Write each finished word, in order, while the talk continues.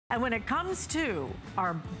And when it comes to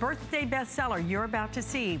our birthday bestseller, you're about to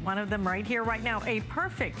see one of them right here, right now, a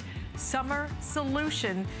perfect summer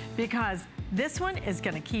solution, because this one is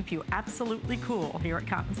gonna keep you absolutely cool. Here it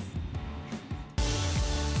comes.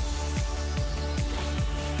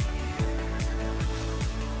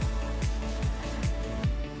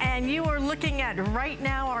 And you are looking at right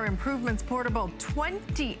now our Improvements Portable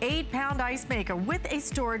 28-pound ice maker with a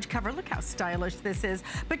storage cover. Look how stylish this is.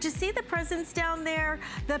 But you see the presents down there?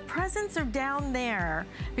 The presents are down there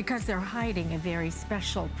because they're hiding a very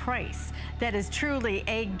special price. That is truly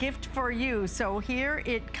a gift for you. So here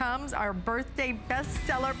it comes. Our birthday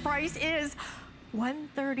bestseller price is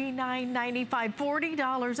 $139.95,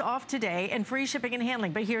 $40 off today, and free shipping and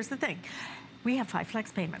handling. But here's the thing. We have 5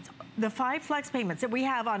 flex payments. The 5 flex payments that we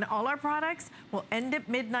have on all our products will end at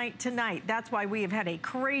midnight tonight. That's why we have had a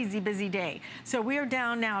crazy busy day. So we are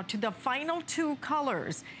down now to the final 2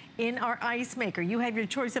 colors in our ice maker. You have your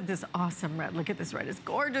choice of this awesome red. Look at this red. It's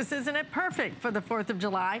gorgeous, isn't it? Perfect for the 4th of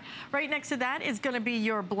July. Right next to that is gonna be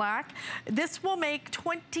your black. This will make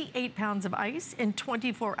 28 pounds of ice in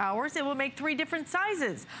 24 hours. It will make 3 different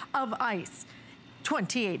sizes of ice.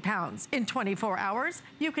 28 pounds in 24 hours.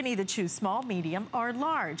 You can either choose small, medium, or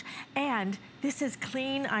large. And this is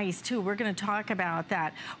clean ice too. We're gonna talk about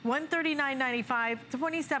that. $139.95,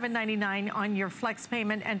 $27.99 on your flex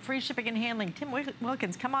payment, and free shipping and handling. Tim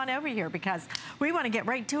Wilkins, come on over here because we wanna get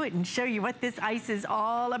right to it and show you what this ice is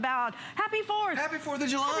all about. Happy 4th. Happy 4th of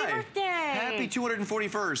July. Happy birthday. Happy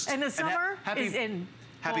 241st. And the summer is in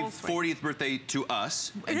Happy 40th birthday to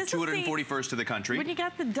us, and 241st to the country. When you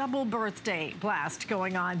got the double birthday blast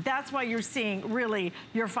going on, that's why you're seeing really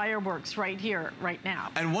your fireworks right here, right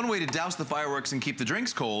now. And one way to douse the fireworks and keep the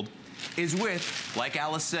drinks cold is with, like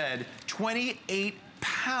Alice said, 28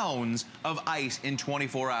 pounds of ice in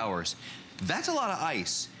 24 hours. That's a lot of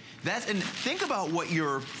ice. And think about what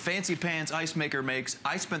your fancy pants ice maker makes.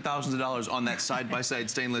 I spent thousands of dollars on that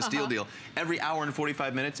side-by-side stainless steel deal. Every hour and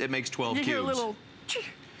 45 minutes, it makes 12 cubes. You hear a little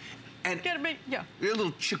and yeah. A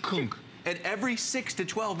little chikunk. And every 6 to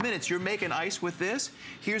 12 minutes, you're making ice with this.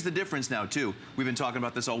 Here's the difference now, too. We've been talking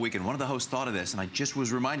about this all weekend. One of the hosts thought of this, and I just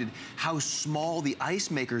was reminded how small the ice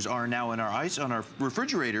makers are now in our on our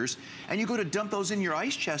refrigerators. And you go to dump those in your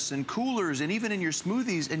ice chests and coolers and even in your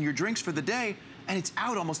smoothies and your drinks for the day, and it's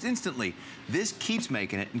out almost instantly. This keeps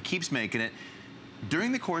making it and keeps making it.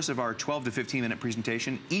 During the course of our 12 to 15-minute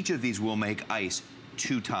presentation, each of these will make ice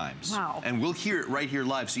 2 times. Wow. And we'll hear it right here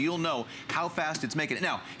live, so you'll know how fast it's making it.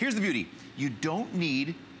 Now, here's the beauty. You don't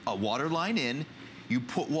need a water line in. You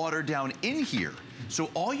put water down in here. So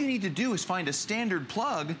all you need to do is find a standard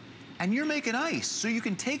plug, and you're making ice. So you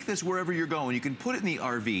can take this wherever you're going. You can put it in the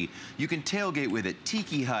RV. You can tailgate with it,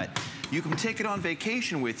 tiki hut. You can take it on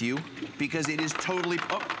vacation with you because it is totally,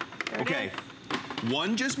 okay.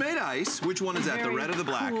 One just made ice. Which one is that, the red or the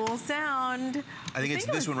black? Cool sound. I think it's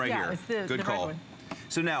this one right here. It's the Good call. red one.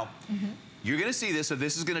 So now, you're gonna see this, so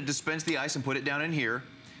this is gonna dispense the ice and put it down in here.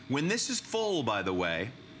 When this is full, by the way,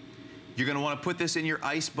 you're gonna wanna put this in your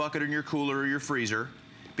ice bucket or in your cooler or your freezer,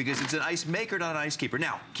 because it's an ice maker, not an ice keeper.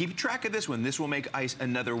 Now, keep track of this one. This will make ice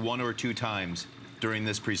another 1 or 2 times during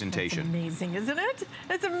this presentation. That's amazing, isn't it?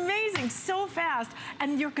 It's amazing, so fast.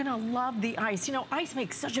 And you're gonna love the ice. You know, ice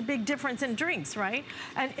makes such a big difference in drinks, right?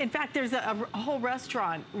 And in fact, there's a whole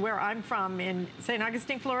restaurant where I'm from in St.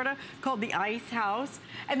 Augustine, Florida, called the Ice House.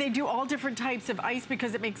 And they do all different types of ice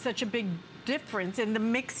because it makes such a big difference in the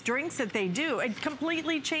mixed drinks that they do. It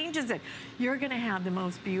completely changes it. You're gonna have the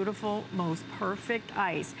most beautiful, most perfect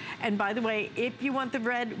ice. And by the way, if you want the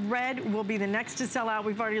red will be the next to sell out.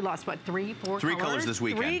 We've already lost, what, 3, 4 colors? 3 colors this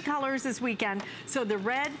weekend. 3 colors this weekend. So the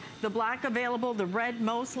red, the black available, the red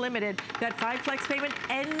most limited. That 5 flex payment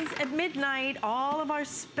ends at midnight. All of our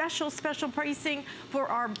special pricing for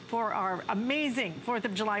our amazing 4th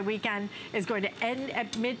of July weekend is going to end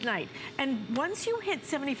at midnight. And once you hit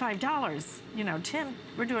 $75, you know, Tim,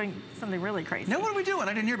 we're doing something really crazy. Now, what are we doing?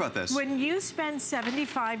 I didn't hear about this. When you spend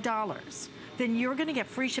 $75, then you're gonna get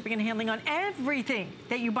free shipping and handling on everything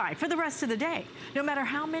that you buy for the rest of the day. No matter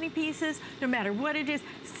how many pieces, no matter what it is,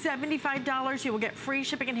 $75, you will get free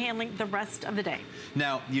shipping and handling the rest of the day.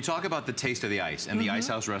 Now, you talk about the taste of the ice and the Ice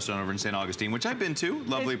House restaurant over in St. Augustine, which I've been to.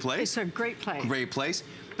 Lovely place. It's a great place. Great place.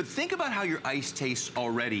 But think about how your ice tastes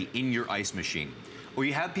already in your ice machine. Or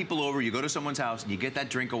you have people over, you go to someone's house, and you get that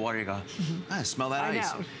drink of water, you go, I smell that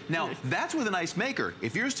ice. Now, that's with an ice maker.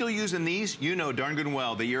 If you're still using these, you know darn good and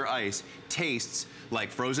well that your ice tastes like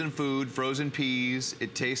frozen food, frozen peas.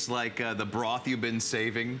 It tastes like the broth you've been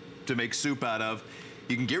saving to make soup out of.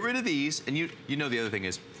 You can get rid of these, and you know the other thing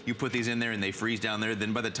is, you put these in there and they freeze down there,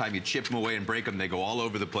 then by the time you chip them away and break them, they go all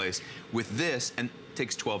over the place. With this, and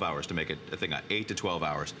takes 12 hours to make a thing, 8 to 12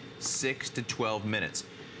 hours, 6 to 12 minutes.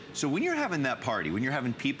 So when you're having that party, when you're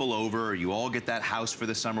having people over, you all get that house for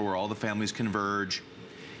the summer where all the families converge,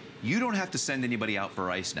 you don't have to send anybody out for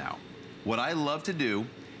ice now. What I love to do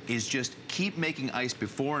is just keep making ice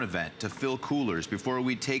before an event to fill coolers, before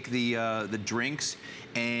we take the drinks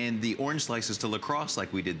and the orange slices to lacrosse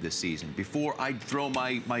like we did this season. Before I throw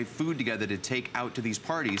my food together to take out to these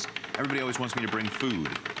parties, everybody always wants me to bring food.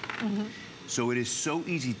 So it is so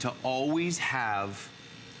easy to always have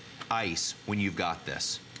ice when you've got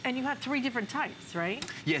this. And you have 3 different types, right?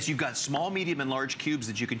 Yes, you've got small, medium, and large cubes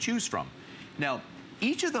that you can choose from. Now,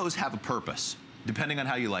 each of those have a purpose, depending on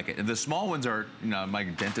how you like it. And the small ones are, you know, my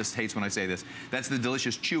dentist hates when I say this, that's the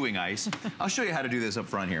delicious chewing ice. I'll show you how to do this up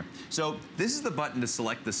front here. So this is the button to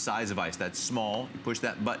select the size of ice. That's small, you push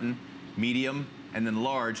that button, medium, and then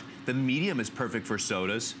large. The medium is perfect for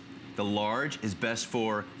sodas. The large is best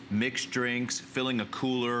for mixed drinks, filling a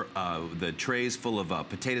cooler, the trays full of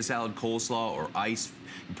potato salad, coleslaw, or ice.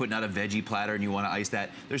 You're putting out a veggie platter and you want to ice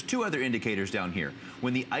that. There's 2 other indicators down here.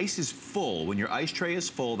 When the ice is full, when your ice tray is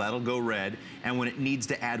full, that'll go red. And when it needs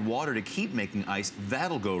to add water to keep making ice,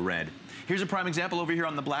 that'll go red. Here's a prime example over here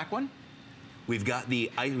on the black one. We've got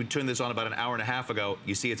the ice, we turned this on about an hour and a half ago.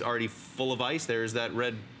 You see it's already full of ice. There's that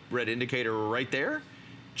red indicator right there.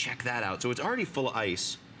 Check that out. So it's already full of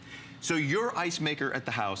ice. So your ice maker at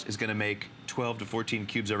the house is gonna make 12 to 14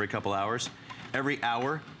 cubes every couple hours. Every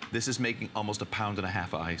hour, this is making almost 1.5 pounds of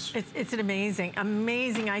ice. It's an amazing,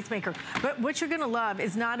 amazing ice maker. But what you're gonna love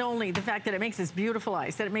is not only the fact that it makes this beautiful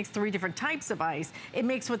ice, that it makes 3 different types of ice, it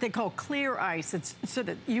makes what they call clear ice. It's so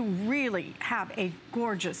that you really have a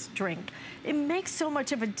gorgeous drink. It makes so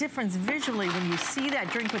much of a difference visually when you see that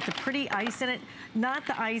drink with the pretty ice in it, not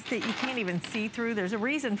the ice that you can't even see through. There's a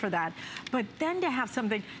reason for that. But then to have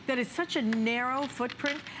something that is such a narrow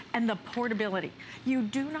footprint and the portability. You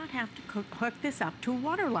do not have to hook this up to a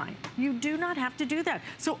water line. You do not have to do that.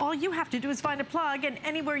 So all you have to do is find a plug, and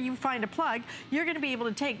anywhere you find a plug, you're gonna be able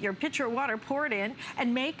to take your pitcher of water, pour it in,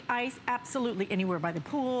 and make ice absolutely anywhere by the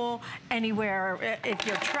pool, anywhere if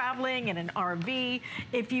you're traveling in an RV,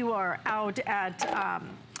 if you are out at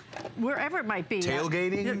wherever it might be.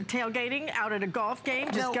 Tailgating? Tailgating, out at a golf game,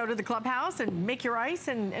 just go to the clubhouse and make your ice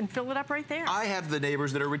and fill it up right there. I have the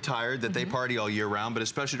neighbors that are retired that they party all year round, but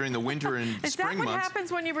especially during the winter and spring months. Is that what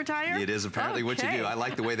happens when you retire? It is apparently what you do. I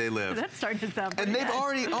like the way they live. That's starting to sound pretty And they've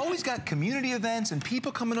nice. always got community events and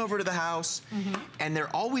people coming over to the house, and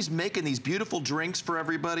they're always making these beautiful drinks for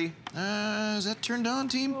everybody. Is that turned on,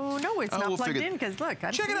 team? Oh, no, it's not plugged in, because look,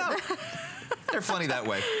 check it out. They're funny that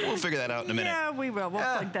way. We'll figure that out in a minute. Yeah, we will. We'll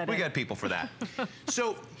plug that in. We got people for that.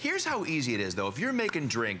 So here's how easy it is, though. If you're making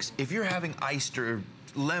drinks, if you're having iced or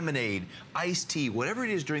lemonade, iced tea, whatever it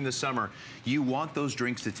is during the summer, you want those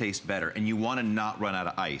drinks to taste better, and you want to not run out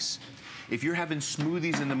of ice. If you're having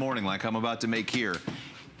smoothies in the morning, like I'm about to make here,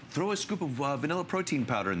 throw a scoop of vanilla protein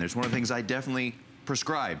powder in there. It's one of the things I definitely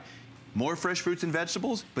prescribe. More fresh fruits and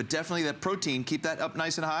vegetables, but definitely that protein, keep that up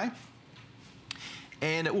nice and high.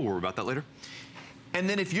 And we'll worry about that later. And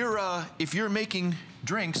then if you're making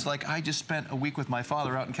drinks, like I just spent a week with my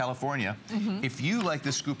father out in California, if you, like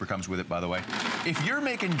this scooper comes with it, by the way, if you're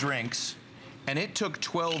making drinks and it took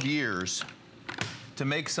 12 years to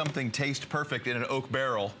make something taste perfect in an oak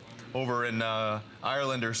barrel over in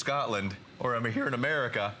Ireland or Scotland, or here in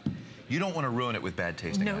America, you don't want to ruin it with bad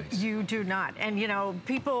tasting ice. No, you do not. And you know,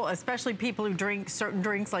 people, especially people who drink certain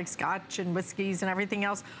drinks like scotch and whiskeys and everything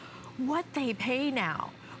else, what they pay now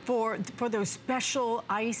for those special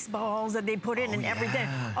ice balls that they put in and everything.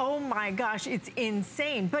 Oh my gosh, it's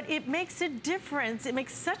insane. But it makes a difference. It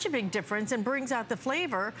makes such a big difference and brings out the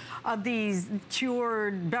flavor of these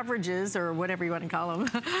cured beverages, or whatever you want to call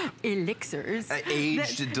them, elixirs.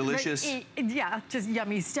 Aged, delicious. Yeah, just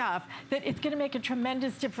yummy stuff. That it's going to make a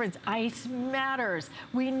tremendous difference. Ice matters.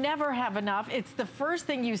 We never have enough. It's the first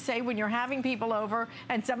thing you say when you're having people over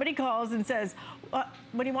and somebody calls and says, what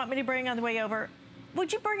do you want me to bring on the way over?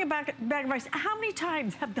 Would you bring a bag of ice? How many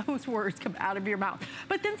times have those words come out of your mouth?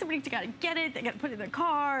 But then somebody's got to get it, they got to put it in their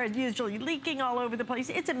car, it's usually leaking all over the place.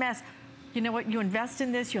 It's a mess. You know what, you invest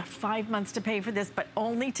in this, you have 5 months to pay for this, but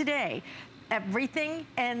only today. Everything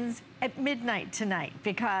ends at midnight tonight,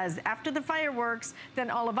 because after the fireworks, then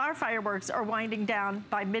all of our fireworks are winding down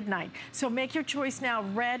by midnight. So make your choice now.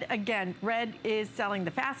 Red, again, red is selling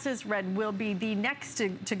the fastest. Red will be the next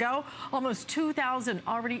to go. Almost 2,000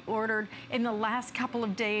 already ordered in the last couple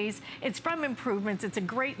of days. It's from Improvements. It's a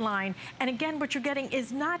great line. And again, what you're getting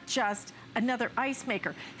is not just another ice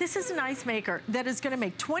maker. This is an ice maker that is going to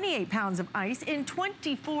make 28 pounds of ice in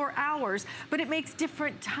 24 hours, but it makes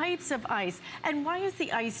different types of ice. And why is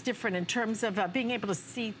the ice different different in terms of being able to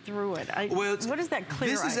see through it? What is that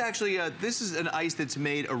clear ice? This is actually, this is an ice that's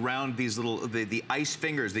made around these little, the ice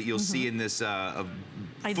fingers that you'll see in this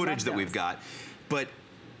footage that we've got. But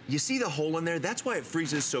you see the hole in there? That's why it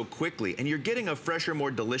freezes so quickly. And you're getting a fresher,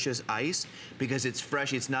 more delicious ice because it's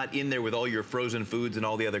fresh. It's not in there with all your frozen foods and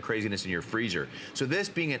all the other craziness in your freezer. So this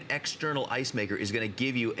being an external ice maker is going to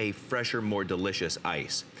give you a fresher, more delicious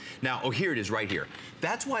ice. Now, oh, here it is right here.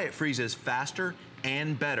 That's why it freezes faster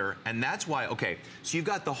and better, and that's why, okay, so you've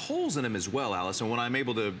got the holes in them as well, Alice, and when I'm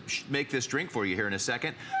able to make this drink for you here in a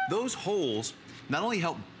second, those holes not only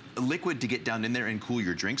help liquid to get down in there and cool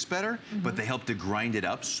your drinks better, but they help to grind it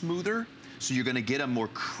up smoother. So you're gonna get a more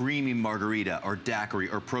creamy margarita or daiquiri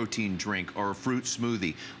or protein drink or a fruit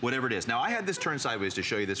smoothie, whatever it is. Now I had this turned sideways to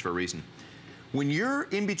show you this for a reason. When you're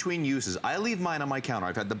in between uses, I leave mine on my counter.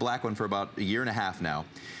 I've had the black one for about 1.5 years now.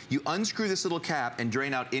 You unscrew this little cap and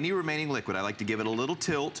drain out any remaining liquid. I like to give it a little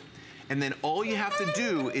tilt. And then all you have to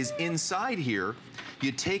do is inside here,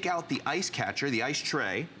 you take out the ice catcher, the ice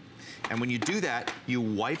tray, and when you do that, you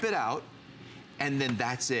wipe it out, and then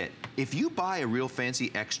that's it. If you buy a real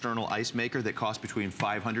fancy external ice maker that costs between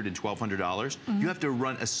 $500 and $1,200, you have to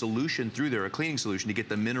run a solution through there, a cleaning solution, to get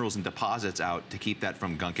the minerals and deposits out to keep that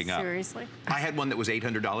from gunking up. Seriously? I had one that was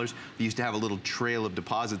 $800. They used to have a little trail of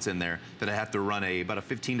deposits in there that I have to run about a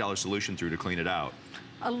 $15 solution through to clean it out.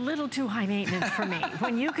 A little too high maintenance for me.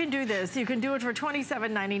 When you can do this, you can do it for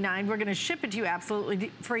 $27.99. We're gonna ship it to you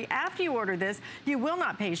absolutely free. After you order this, you will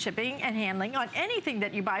not pay shipping and handling on anything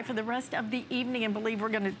that you buy for the rest of the evening. And believe we're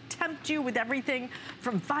gonna tempt you with everything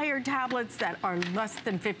from fire tablets that are less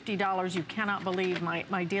than $50. You cannot believe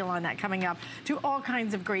my deal on that coming up, to all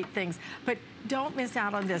kinds of great things. But don't miss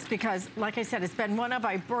out on this because, like I said, it's been one of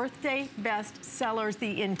our birthday best sellers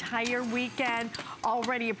the entire weekend.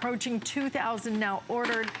 Already approaching 2,000 now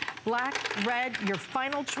ordered. Black, red, your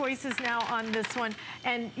final choices now on this one.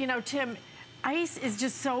 And, you know, Tim, ice is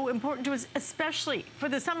just so important to us, especially for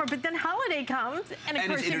the summer. But then holiday comes, and of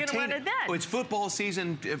course you're going to run it then. Oh, it's football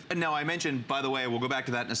season. Now, I mentioned, by the way, we'll go back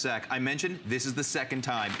to that in a sec. I mentioned this is the second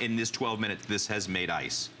time in this 12 minutes this has made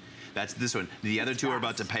ice. That's this one. The other two are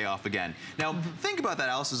about to pay off again. Now, think about that,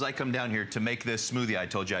 Alice, as I come down here to make this smoothie I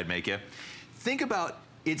told you I'd make you. Think about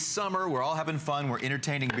it's summer, we're all having fun, we're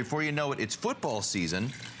entertaining. Before you know it, it's football season,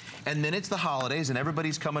 and then it's the holidays, and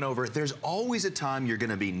everybody's coming over. There's always a time you're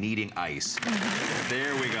gonna be needing ice.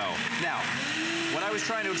 There we go. Now, what I was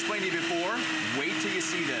trying to explain to you before, wait till you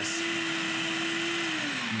see this.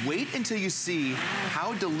 Wait until you see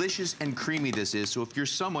how delicious and creamy this is. So if you're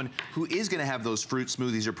someone who is gonna have those fruit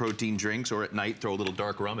smoothies or protein drinks, or at night throw a little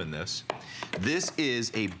dark rum in this, this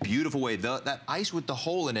is a beautiful way. That ice with the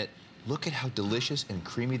hole in it, look at how delicious and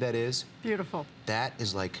creamy that is. Beautiful. That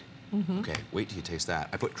is like, okay, wait till you taste that.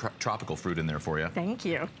 I put tropical fruit in there for you. Thank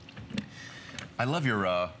you. I love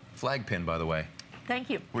your flag pin, by the way. Thank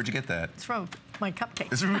you. Where'd you get that? It's from my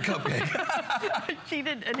cupcake. It's from a cupcake.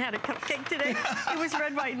 Cheated and had a cupcake today. It was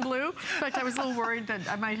red, white, and blue. In fact, I was a little worried that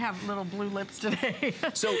I might have little blue lips today.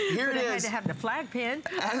 So here it is. I had to have the flag pin.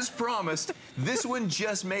 As promised, this one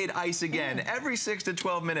just made ice again every 6 to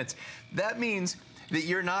 12 minutes. That means that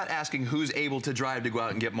you're not asking who's able to drive to go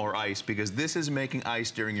out and get more ice, because this is making ice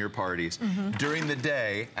during your parties. During the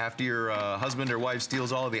day, after your husband or wife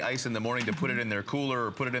steals all of the ice in the morning to put it in their cooler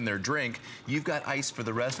or put it in their drink, you've got ice for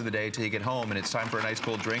the rest of the day till you get home, and it's time for a nice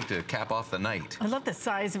cold drink to cap off the night. I love the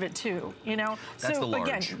size of it too, you know? That's the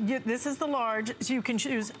large. Again, this is the large, so you can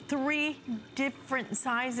choose 3 different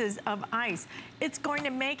sizes of ice. It's going to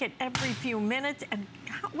make it every few minutes, and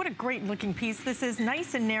what a great looking piece this is,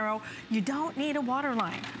 nice and narrow. You don't need a water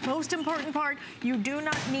line. Most important part, you do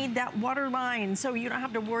not need that water line, so you don't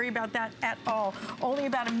have to worry about that at all. Only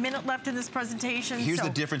about a minute left in this presentation. Here's the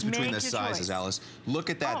difference between the sizes, Alice. Look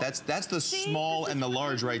at that. That's the small and the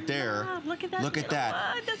large right there. Look at that. Look at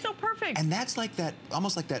that. That's so perfect. And that's like that,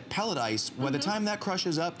 almost like that pellet ice. By the time that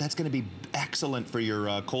crushes up, that's going to be excellent for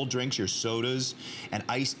your cold drinks, your sodas, and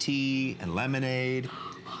iced tea, and lemonade.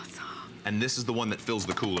 And this is the one that fills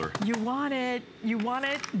the cooler. You want it. You want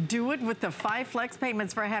it. Do it with the 5 flex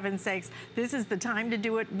payments, for heaven's sakes. This is the time to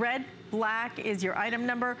do it. Red, black is your item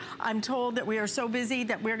number. I'm told that we are so busy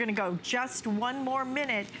that we're gonna go just 1 more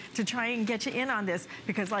minute to try and get you in on this,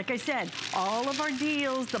 because like I said, all of our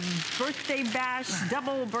deals, the birthday bash,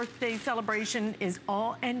 double birthday celebration is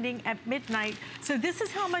all ending at midnight. So this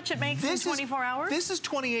is how much it makes in 24 hours? This is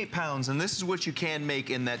 28 pounds, and this is what you can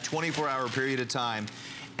make in that 24-hour period of time.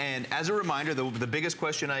 And as a reminder, the biggest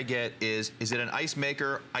question I get is it an ice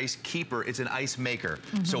maker, ice keeper? It's an ice maker.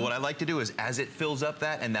 So what I like to do is, as it fills up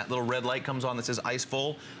and that little red light comes on that says ice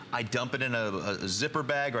full, I dump it in a zipper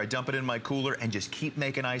bag, or I dump it in my cooler and just keep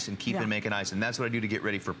making ice and keep making ice. And that's what I do to get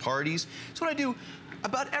ready for parties. That's what I do.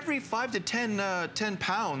 About every 5 to 10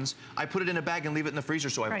 pounds, I put it in a bag and leave it in the freezer,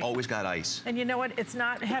 so I've always got ice. And you know what? It's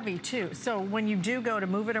not heavy, too. So when you do go to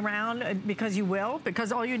move it around, because you will,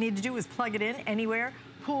 because all you need to do is plug it in anywhere,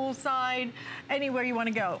 poolside, anywhere you want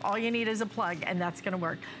to go. All you need is a plug, and that's going to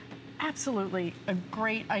work. Absolutely a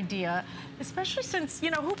great idea, especially since, you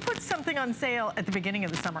know, who puts something on sale at the beginning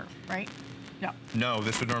of the summer, right? No. No,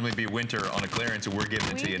 this would normally be winter on a clearance, and we're giving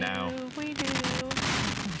it to you now. We do.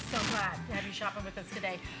 So glad to have you shopping with us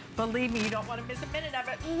today. Believe me, you don't want to miss a minute of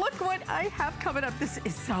it. Look what I have coming up. This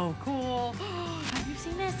is so cool. Have you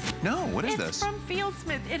seen this? No, what is this? It's from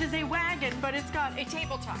Fieldsmith. It is a wagon, but it's got a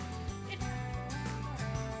tabletop.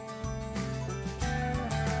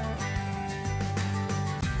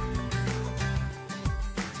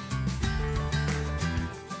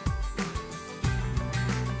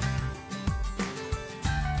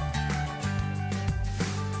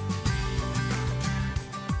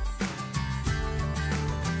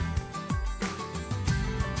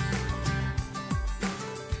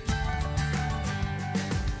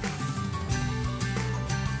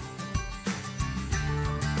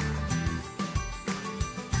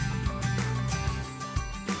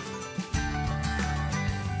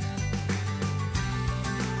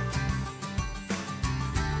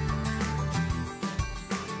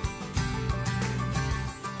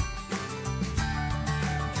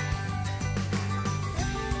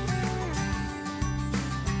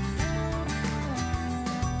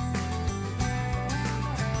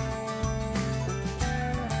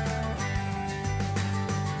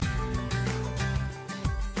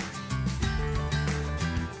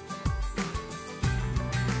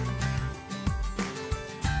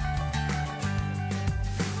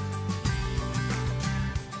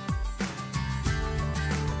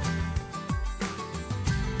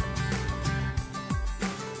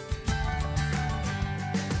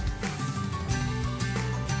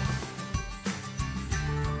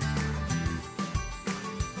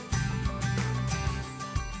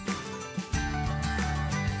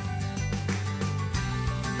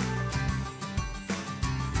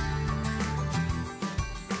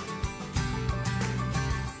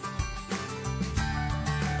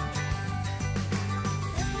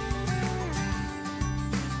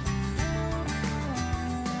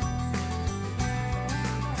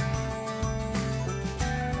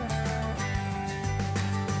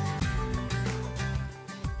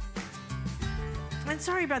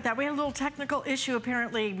 Sorry about that. We had a little technical issue.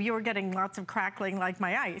 Apparently, you were getting lots of crackling like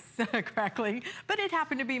my ice crackling, but it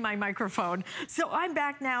happened to be my microphone. So I'm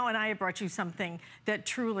back now, and I have brought you something that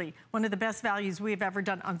truly, one of the best values we've ever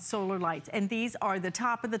done on solar lights. And these are the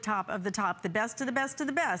top of the top of the top, the best of the best of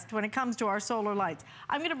the best when it comes to our solar lights.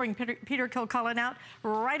 I'm gonna bring Peter Kilcullen out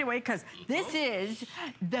right away, because this is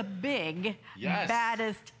the big,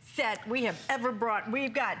 baddest set we have ever brought.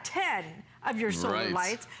 We've got 10 of your solar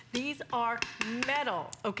lights. These are metal,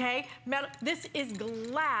 okay? Metal. This is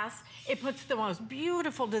glass. It puts the most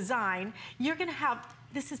beautiful design. You're gonna have,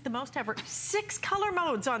 this is the most ever, 6 color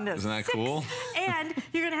modes on this. Isn't that cool? And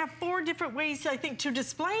you're gonna have 4 different ways, I think, to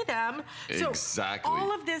display them. Exactly. So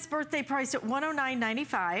all of this birthday priced at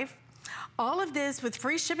 $109.95. All of this with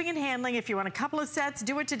free shipping and handling. If you want a couple of sets,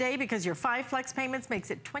 do it today, because your 5 flex payments makes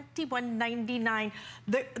it $21.99.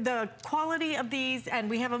 The quality of these, and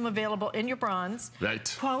we have them available in your bronze.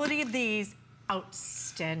 Right. Quality of these,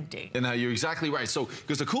 outstanding. And you're exactly right. So,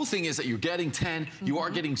 because the cool thing is that you're getting 10, you are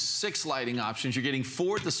getting 6 lighting options, you're getting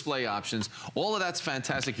 4 display options. All of that's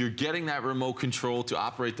fantastic. You're getting that remote control to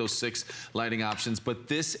operate those 6 lighting options. But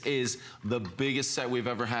this is the biggest set we've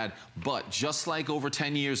ever had. But just like over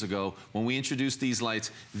 10 years ago, when we introduced these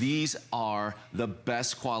lights, these are the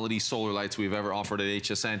best quality solar lights we've ever offered at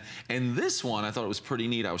HSN. And this one, I thought it was pretty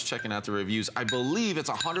neat. I was checking out the reviews. I believe it's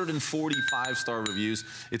 145-star reviews.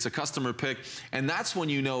 It's a customer pick. And that's when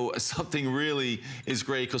you know something really is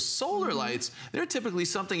great, because solar lights, they're typically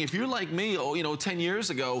something, if you're like me, 10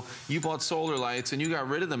 years ago, you bought solar lights and you got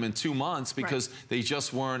rid of them in 2 months because they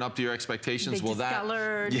just weren't up to your expectations. They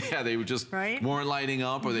discolored. They were just weren't lighting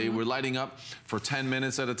up, or they were lighting up for 10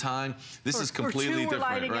 minutes at a time. This is completely different. Or 2 were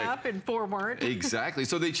lighting up and 4 weren't. Exactly.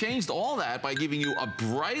 So they changed all that by giving you a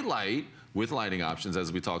bright light with lighting options,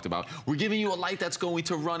 as we talked about. We're giving you a light that's going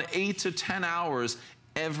to run 8 to 10 hours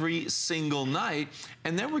every single night.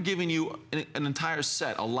 And then we're giving you an entire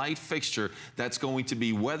set, a light fixture that's going to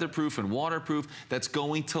be weatherproof and waterproof, that's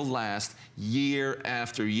going to last year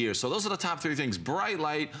after year. So those are the top 3 things: bright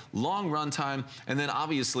light, long run time, and then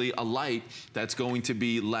obviously a light that's going to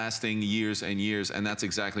be lasting years and years. And that's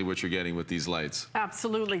exactly what you're getting with these lights.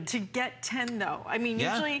 Absolutely. To get 10 though, I mean,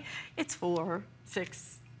 usually it's 4,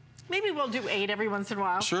 6. Maybe we'll do 8 every once in a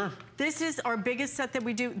while. Sure. This is our biggest set that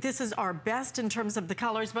we do. This is our best in terms of the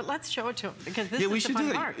colors, but let's show it to them because this is the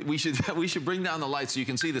fun part. We should bring down the lights so you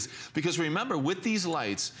can see this. Because remember, with these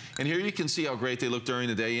lights, and here you can see how great they look during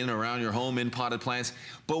the day in and around your home in potted plants,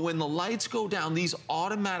 but when the lights go down, these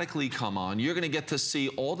automatically come on. You're going to get to see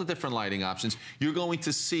all the different lighting options. You're going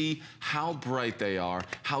to see how bright they are,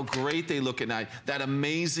 how great they look at night, that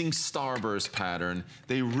amazing starburst pattern.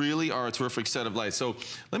 They really are a terrific set of lights. So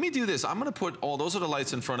let me do this. I'm going to put all, those are the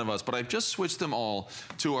lights in front of us, but I've just switched them all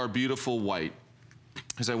to our beautiful white,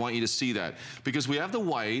 because I want you to see that. Because we have the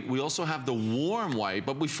white, we also have the warm white,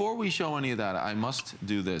 but before we show any of that, I must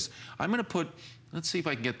do this. I'm going to put, let's see if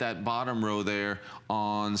I can get that bottom row there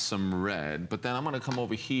on some red, but then I'm going to come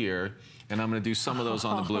over here and I'm going to do some of those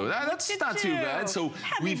on the blue. That's not too bad. So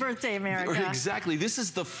happy birthday, America. Exactly. This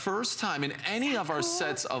is the first time in any of our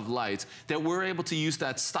sets of lights that we're able to use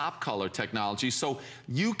that stop color technology, so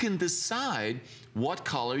you can decide what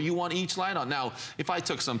color you want each light on. Now, if I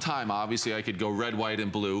took some time, obviously I could go red, white, and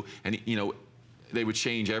blue, and you know, they would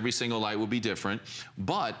change. Every single light would be different.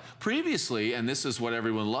 But previously, and this is what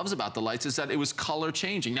everyone loves about the lights, is that it was color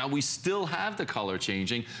changing. Now we still have the color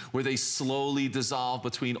changing where they slowly dissolve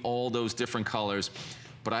between all those different colors.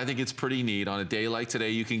 But I think it's pretty neat. On a day like today,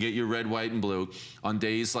 you can get your red, white, and blue. On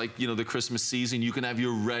days like, you know, the Christmas season, you can have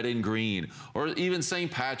your red and green. Or even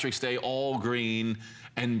St. Patrick's Day, all green.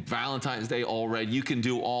 And Valentine's Day, all red. You can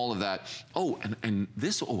do all of that. Oh, and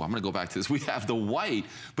this, oh, I'm gonna go back to this. We have the white,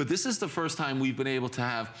 but this is the first time we've been able to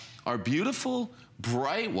have our beautiful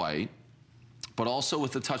bright white, but also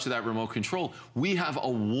with the touch of that remote control, we have a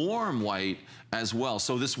warm white as well.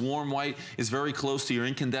 So this warm white is very close to your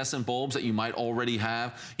incandescent bulbs that you might already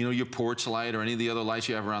have, you know, your porch light or any of the other lights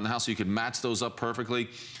you have around the house, so you can match those up perfectly.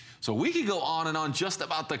 So we could go on and on just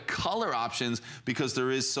about the color options because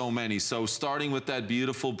there is so many. So starting with that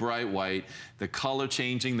beautiful bright white, the color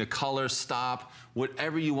changing, the color stop,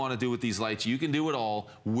 whatever you want to do with these lights, you can do it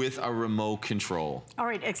all with a remote control. All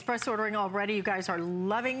right, express ordering already. You guys are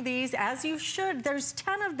loving these, as you should. There's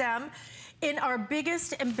 10 of them in our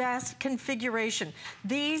biggest and best configuration.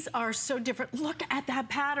 These are so different. Look at that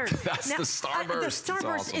pattern. That's now, the starburst. The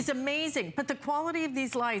starburst awesome. Is amazing, but the quality of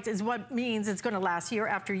these lights is what means it's gonna last year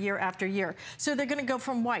after year after year. So they're gonna go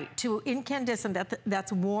from white to incandescent,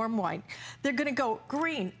 that's warm white. They're gonna go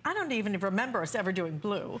green. I don't even remember us ever doing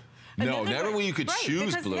blue. No, never when you could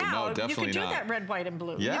choose blue. Now no, definitely you can do not. that red, white, and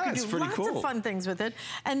blue. Yeah, you can it's do pretty lots cool. of fun things with it.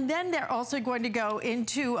 And then they're also going to go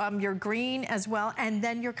into your green as well, and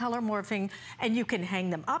then your color morphing, and you can hang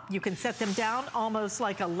them up. You can set them down almost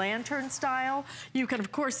like a lantern style. You can,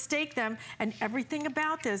 of course, stake them, and everything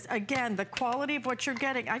about this, again, the quality of what you're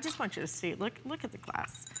getting. I just want you to see. Look at the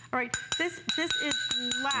glass. All right, this is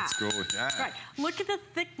glass. Let's go with that. Right, look at the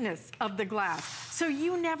thickness of the glass. So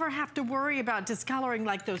you never have to worry about discoloring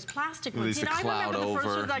like those plastic ones. You know, I remember the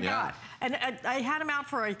first ones I got. And I had them out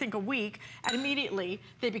for, I think, a week, and immediately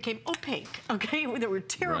they became opaque, okay? They were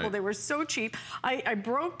terrible. Right. They were so cheap. I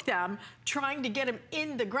broke them trying to get them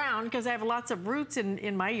in the ground because I have lots of roots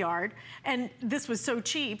in my yard, and this was so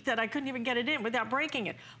cheap that I couldn't even get it in without breaking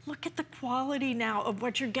it. Look at the quality now of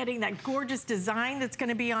what you're getting, that gorgeous design that's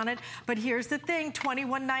gonna be on it. But here's the thing,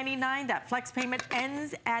 $21.99, that flex payment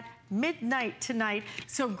ends at midnight tonight,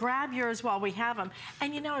 so grab yours while we have them.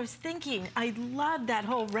 And you know, I was thinking, I love that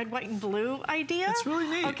whole red, white, and blue idea. It's really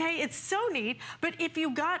neat. Okay, it's so neat, but if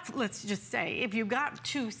you got, let's just say, if you got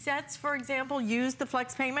 2 sets, for example, use the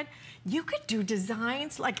flex payment, you could do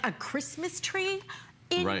designs like a Christmas tree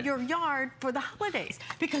in your yard for the holidays,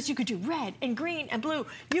 because you could do red and green and blue.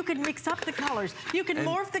 You could mix up the colors. You can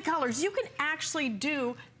morph the colors. You can actually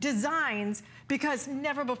do designs, because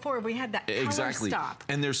never before have we had that color stop.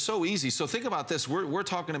 And they're so easy. So think about this. We're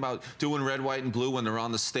talking about doing red, white, and blue when they're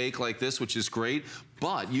on the stake like this, which is great.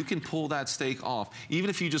 But you can pull that stake off. Even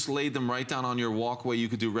if you just laid them right down on your walkway, you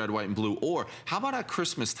could do red, white, and blue. Or how about at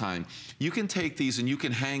Christmas time? You can take these and you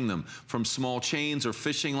can hang them from small chains or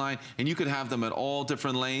fishing line, and you could have them at all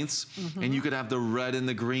different lengths. Mm-hmm. And you could have the red and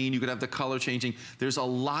the green. You could have the color changing. There's a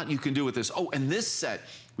lot you can do with this. Oh, and this set,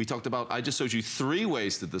 We talked about, I just showed you 3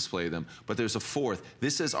 ways to display them, but there's a 4th.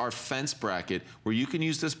 This is our fence bracket, where you can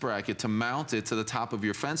use this bracket to mount it to the top of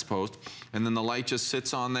your fence post, and then the light just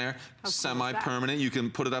sits on there, semi-permanent. You can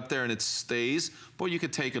put it up there and it stays, but you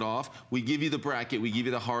could take it off. We give you the bracket, we give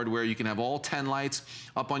you the hardware. You can have all 10 lights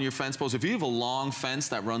up on your fence post. If you have a long fence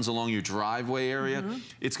that runs along your driveway area,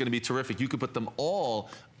 it's gonna be terrific. You could put them all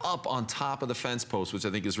up on top of the fence post, which I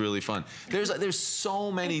think is really fun. There's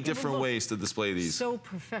so many different ways to display these. So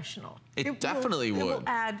professional. It definitely would. It will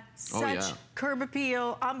add such curb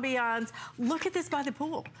appeal, ambiance. Look at this by the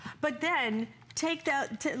pool. But then take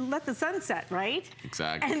that, let the sun set, right?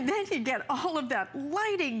 Exactly. And then you get all of that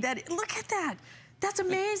lighting. Look at that. That's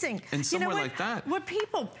amazing. And somewhere like that. What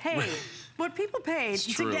people pay. What people paid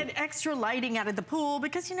to get extra lighting out of the pool,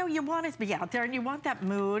 because you know you want to be out there and you want that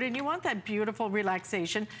mood and you want that beautiful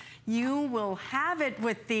relaxation. You will have it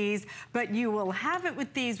with these, but you will have it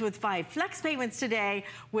with these with 5 flex payments today,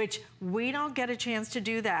 which we don't get a chance to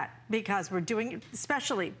do that because we're doing it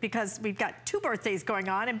especially because we've got 2 birthdays going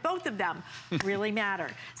on and both of them really matter.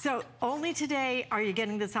 So only today are you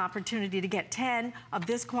getting this opportunity to get 10 of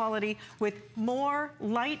this quality with more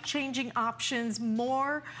light changing options,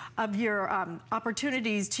 more of your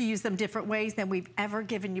opportunities to use them different ways than we've ever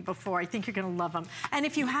given you before. I think you're gonna love them. And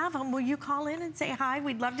if you have them, will you call in and say hi?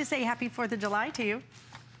 We'd love to say happy 4th of July to you.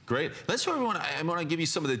 Great. Let's show everyone, I want to give you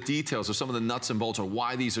some of the details or some of the nuts and bolts on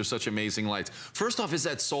why these are such amazing lights. First off is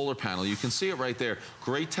that solar panel. You can see it right there.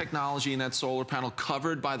 Great technology in that solar panel,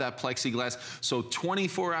 covered by that plexiglass. So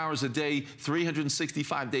 24 hours a day,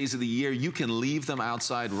 365 days of the year, you can leave them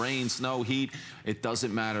outside, rain, snow, heat. It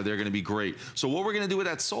doesn't matter. They're going to be great. So what we're going to do with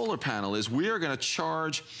that solar panel is we are going to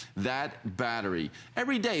charge that battery.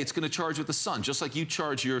 Every day it's going to charge with the sun. Just like you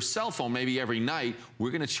charge your cell phone maybe every night,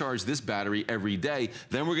 we're going to charge this battery every day.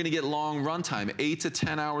 Then we're going to get long runtime, 8 to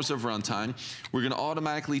 10 hours of runtime. We're going to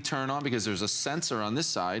automatically turn on because there's a sensor on this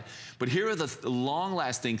side. But here are the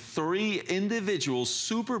long-lasting 3 individual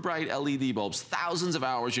super bright LED bulbs, thousands of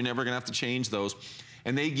hours. You're never going to have to change those.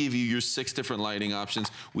 And they give you your 6 different lighting options.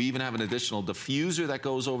 We even have an additional diffuser that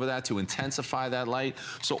goes over that to intensify that light.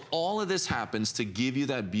 So all of this happens to give you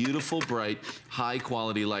that beautiful, bright,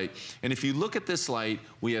 high-quality light. And if you look at this light,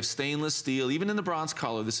 we have stainless steel. Even in the bronze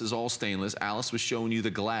color, this is all stainless. Alice was showing you the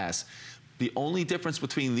glass. The only difference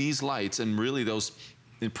between these lights and really those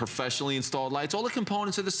professionally installed lights, all the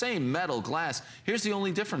components are the same, metal, glass. Here's the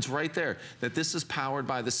only difference right there, that this is powered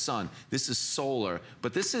by the sun. This is solar,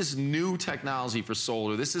 but this is new technology for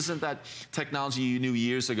solar. This isn't that technology you knew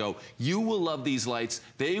years ago. You will love these lights.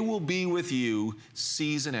 They will be with you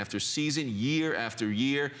season after season, year after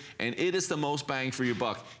year, and it is the most bang for your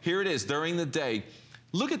buck. Here it is during the day.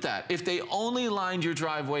 Look at that. If they only lined your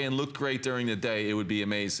driveway and looked great during the day, it would be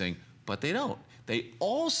amazing, but they don't. They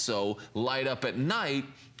also light up at night,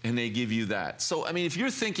 and they give you that. So, I mean, if you're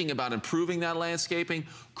thinking about improving that landscaping,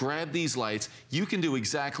 grab these lights. You can do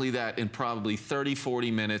exactly that in probably 30, 40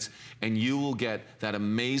 minutes, and you will get that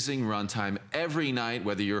amazing runtime every night,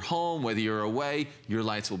 whether you're home, whether you're away, your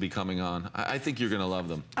lights will be coming on. I think you're gonna love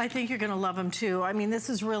them. I think you're gonna love them too. I mean, this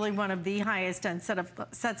is really one of the highest end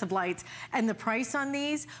sets of lights. And the price on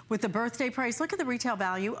these, with the birthday price, look at the retail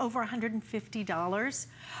value, over $150.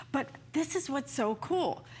 But this is what's so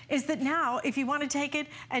cool, is that now, if you wanna take it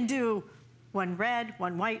and do 1 red,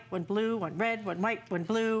 1 white, 1 blue, 1 red, 1 white, 1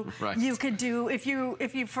 blue. Right. You could do, if you,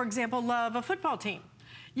 for example, love a football team,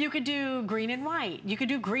 you could do green and white. You could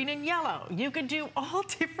do green and yellow. You could do all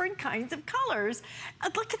different kinds of colors.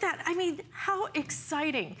 Look at that. I mean, how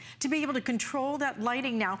exciting to be able to control that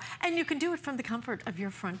lighting now. And you can do it from the comfort of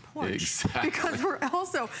your front porch. Exactly. Because we're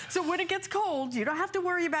also, so when it gets cold, you don't have to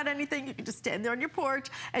worry about anything. You can just stand there on your porch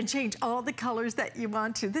and change all the colors that you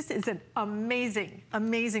want to. This is an amazing,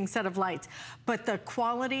 amazing set of lights. But the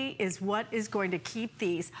quality is what is going to keep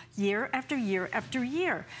these year after year after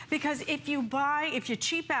year. Because if you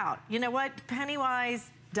cheap out, you know what? Penny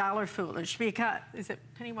wise, dollar foolish. Because, is it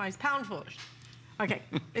penny wise, pound foolish? Okay,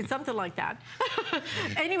 it's something like that.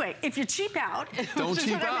 Anyway, if you cheap out, don't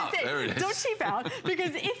cheap out. There it is. Don't cheap out,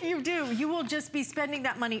 because if you do, you will just be spending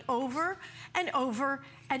that money over and over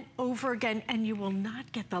and over again, and you will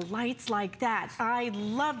not get the lights like that. I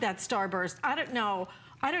love that starburst. I don't know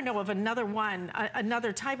of another one,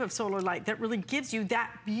 another type of solar light that really gives you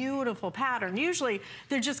that beautiful pattern. Usually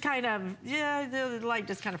they're just kind of, yeah, the light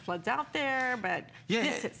just kind of floods out there, but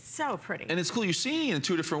this is so pretty. And it's cool, you're seeing it in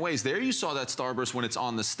 2 different ways. There you saw that starburst when it's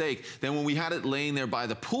on the stake. Then when we had it laying there by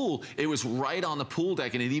the pool, it was right on the pool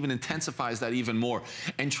deck, and it even intensifies that even more.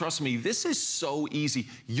 And trust me, this is so easy.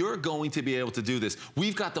 You're going to be able to do this.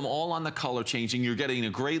 We've got them all on the color changing. You're getting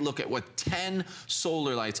a great look at what 10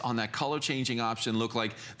 solar lights on that color changing option look like.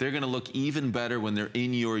 like they're gonna look even better when they're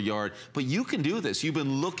in your yard. But you can do this. You've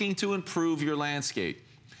been looking to improve your landscape.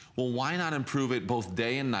 Well, why not improve it both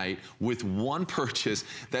day and night with one purchase?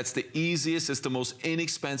 That's the easiest, it's the most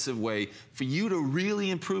inexpensive way for you to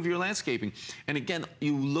really improve your landscaping. And again,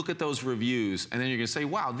 you look at those reviews and then you're gonna say,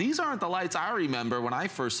 wow, these aren't the lights I remember when I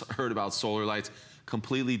first heard about solar lights.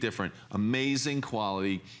 Completely different, amazing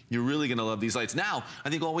quality. You're really gonna love these lights. Now, I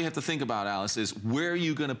think all we have to think about, Alice, is where are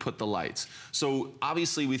you gonna put the lights? So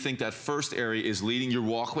obviously we think that first area is leading your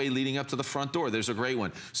walkway leading up to the front door. There's a great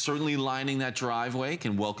one. Certainly lining that driveway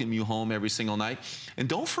can welcome you home every single night. And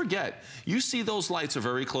don't forget, you see those lights are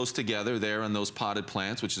very close together there on those potted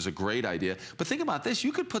plants, which is a great idea. But think about this,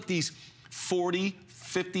 you could put these 40,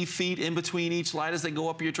 50 feet in between each light as they go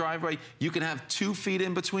up your driveway. You can have 2 feet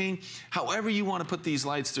in between. However you want to put these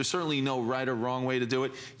lights, there's certainly no right or wrong way to do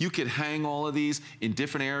it. You could hang all of these in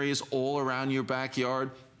different areas all around your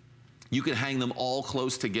backyard. You could hang them all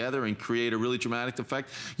close together and create a really dramatic effect.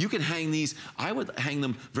 You can hang these, I would hang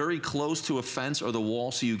them very close to a fence or the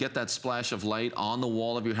wall so you get that splash of light on the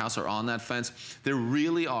wall of your house or on that fence. There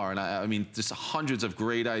really are, and I mean, just hundreds of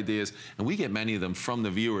great ideas, and we get many of them from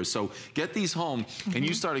the viewers. So get these home and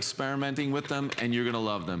you start experimenting with them and you're gonna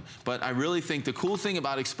love them. But I really think the cool thing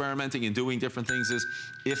about experimenting and doing different things is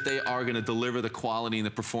if they are gonna deliver the quality and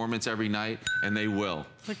the performance every night, and they will.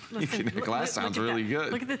 Listen, the glass sounds really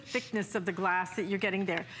good. Look at the thickness of the glass that you're getting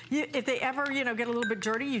there. If they ever, you know, get a little bit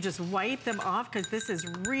dirty, you just wipe them off because this is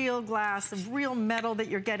real glass, real metal that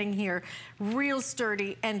you're getting here, real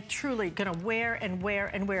sturdy and truly gonna wear and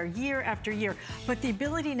wear and wear year after year. But the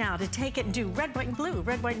ability now to take it and do red, white, and blue,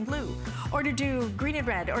 red, white, and blue, or to do green and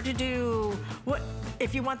red, or to do what,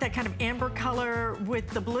 if you want that kind of amber color with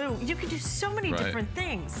the blue, you can do so many different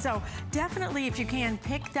things. So definitely, if you can,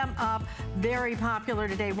 pick them up. Very popular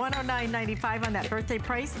today, $109.95 on that birthday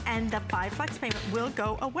price, and the 5 flex payment will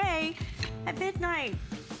go away at midnight.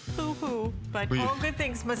 Hoo-hoo, but all good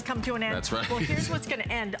things must come to an end. That's right. Well, here's what's gonna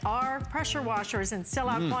end. Our pressure washers in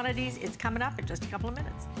sellout quantities. It's coming up in just a couple of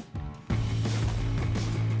minutes.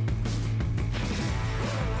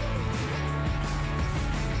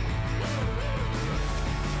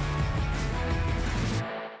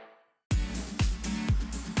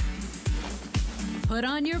 Put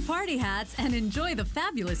on your party hats and enjoy the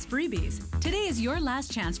fabulous freebies. Today is your last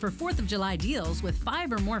chance for 4th of July deals with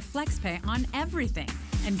 5 or more FlexPay on everything.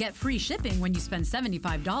 And get free shipping when you spend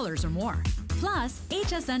 $75 or more. Plus,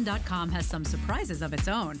 HSN.com has some surprises of its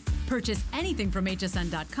own. Purchase anything from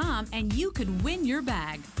HSN.com and you could win your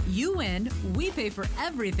bag. You win, we pay for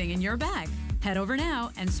everything in your bag. Head over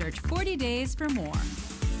now and search 40 days for more.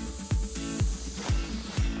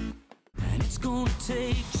 And it's gonna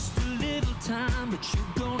take just a little time, but you're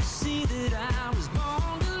gonna see that I was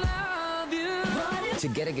born to love you. To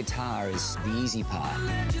get a guitar is the easy part.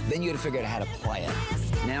 Then you gotta figure out how to play it.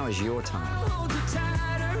 Now is your time. Hold you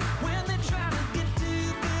tighter when they try to get to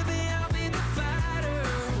you, baby, I'll be the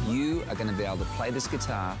fighter. You are gonna be able to play this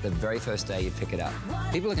guitar the very first day you pick it up.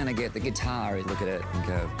 People are gonna get the guitar and look at it and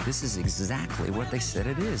go, this is exactly what they said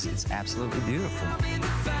it is. It's absolutely beautiful. I'll be the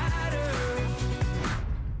fighter.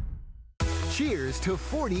 Cheers to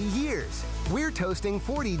 40 years. We're toasting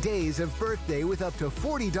 40 days of birthday with up to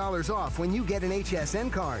 $40 off when you get an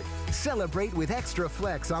HSN card. Celebrate with extra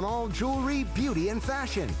flex on all jewelry, beauty, and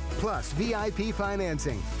fashion. Plus VIP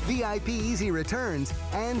financing, VIP easy returns,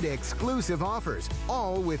 and exclusive offers,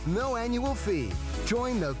 all with no annual fee.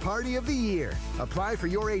 Join the party of the year. Apply for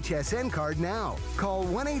your HSN card now. Call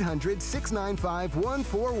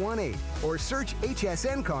 1-800-695-1418 or search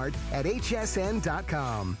HSN card at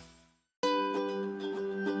hsn.com.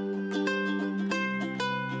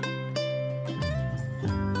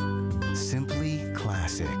 Simply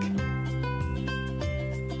classic.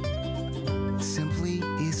 Simply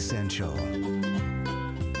essential.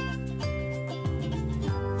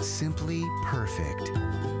 Simply perfect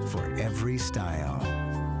for every style.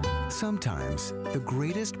 Sometimes the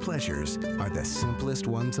greatest pleasures are the simplest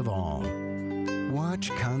ones of all.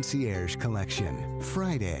 Watch Concierge Collection,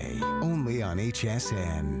 Friday, only on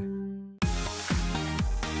HSN.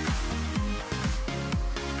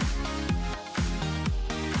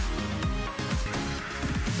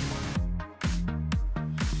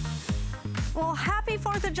 Well, happy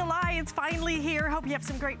 4th of July. It's finally here. Hope you have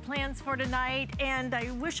some great plans for tonight. And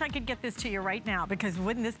I wish I could get this to you right now, because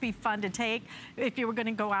wouldn't this be fun to take if you were going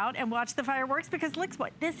to go out and watch the fireworks? Because look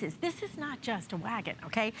what this is. This is not just a wagon,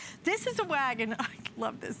 okay? This is a wagon. I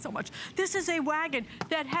love this so much. This is a wagon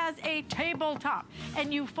that has a tabletop,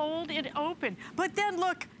 and you fold it open. But then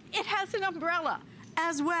look, it has an umbrella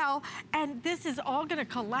as well. And this is all going to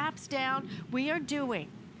collapse down. We are doing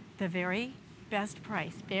the very best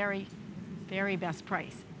price, very, very best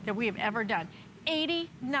price that we have ever done.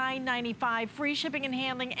 $89.95, free shipping and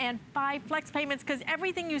handling, and 5 flex payments, because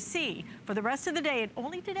everything you see for the rest of the day, and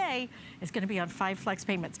only today, is gonna be on 5 flex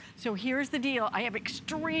payments. So here's the deal. I have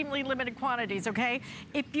extremely limited quantities, okay?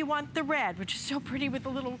 If you want the red, which is so pretty with the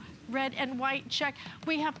little red and white check,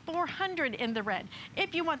 we have 400 in the red.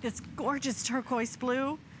 If you want this gorgeous turquoise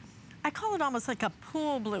blue, I call it almost like a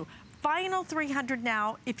pool blue. Final 300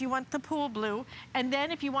 now if you want the pool blue. And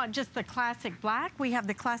then if you want just the classic black, we have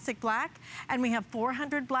the classic black, and we have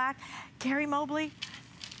 400 black. Carrie Mobley,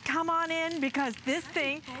 come on in, because this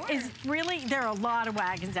thing is really, there are a lot of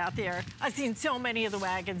wagons out there. I've seen so many of the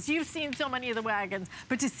wagons. You've seen so many of the wagons.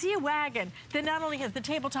 But to see a wagon that not only has the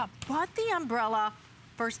tabletop, but the umbrella,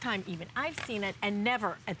 first time even I've seen it, and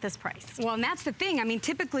never at this price. Well, and that's the thing. I mean,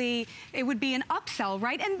 typically it would be an upsell,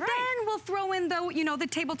 right? And then we'll throw in the, you know, the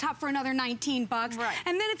tabletop for another 19 bucks. Right.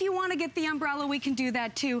 And then if you want to get the umbrella, we can do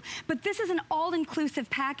that too. But this is an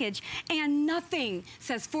all-inclusive package, and nothing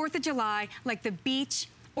says 4th of July like the beach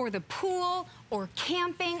or the pool or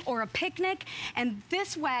camping or a picnic. And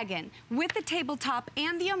this wagon with the tabletop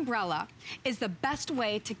and the umbrella is the best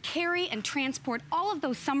way to carry and transport all of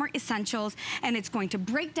those summer essentials, and it's going to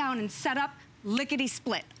break down and set up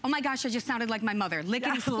lickety-split. Oh my gosh, I just sounded like my mother.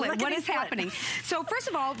 Lickety-split. What is happening? So first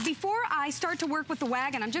of all, before I start to work with the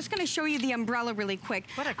wagon, I'm just going to show you the umbrella really quick.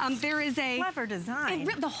 What a there is a clever design.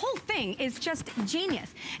 The whole thing is just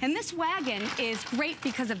genius. And this wagon is great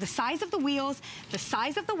because of the size of the wheels, the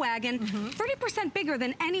size of the wagon, 30% bigger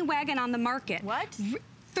than any wagon on the market. What?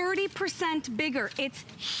 30% bigger. It's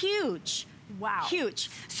huge. Wow. Huge.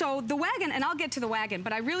 So the wagon, and I'll get to the wagon,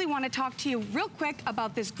 but I really want to talk to you real quick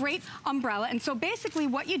about this great umbrella. And so basically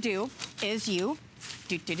what you do is you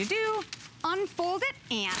unfold it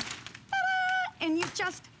and you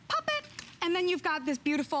just pop it, and then you've got this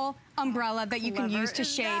beautiful umbrella that you can use to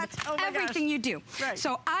shade everything you do. Right.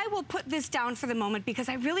 So I will put this down for the moment because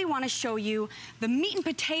I really want to show you the meat and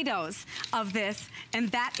potatoes of this, and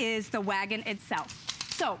that is the wagon itself.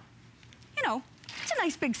 So, you know, it's a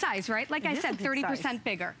nice big size, right? Like I said, 30%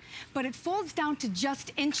 bigger. But it folds down to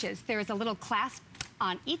just inches. There is a little clasp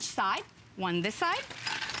on each side, one this side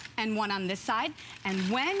and one on this side. And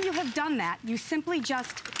when you have done that, you simply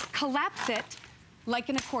just collapse it like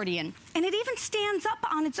an accordion. And it even stands up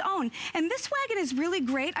on its own. And this wagon is really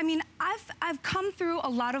great. I mean, I've come through a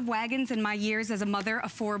lot of wagons in my years as a mother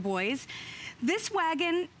of 4 boys. This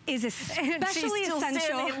wagon is especially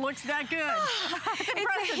essential. It looks that good.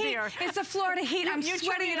 It's the heat. It's the Florida heat. I'm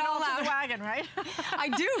sweating it all out. To the wagon, right? I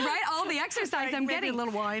do, right? All the exercise I'm getting. A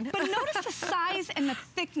little wine. But notice the size and the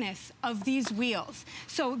thickness of these wheels.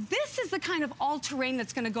 So this is the kind of all-terrain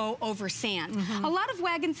that's going to go over sand. A lot of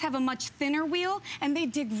wagons have a much thinner wheel, and they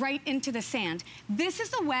dig right into the sand. This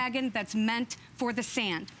is the wagon that's meant for the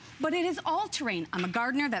sand. But it is all-terrain. I'm a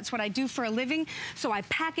gardener. That's what I do for a living. So I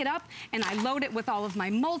pack it up, and I load it with all of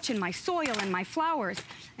my mulch and my soil and my flowers.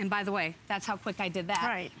 And by the way, that's how quick I did that.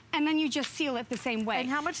 Right. And then you just seal it the same way. And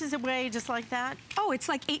how much does it weigh just like that? Oh, it's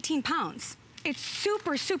like 18 pounds. It's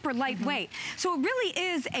super, super lightweight. So it really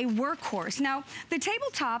is a workhorse. Now, the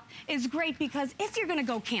tabletop is great because if you're gonna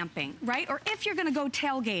go camping, right? Or if you're gonna go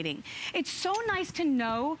tailgating, it's so nice to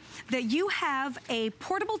know that you have a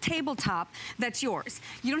portable tabletop that's yours.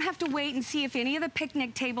 You don't have to wait and see if any of the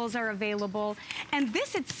picnic tables are available. And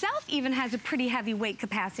this itself even has a pretty heavy weight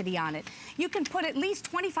capacity on it. You can put at least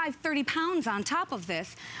 25, 30 pounds on top of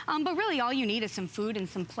this. But really all you need is some food and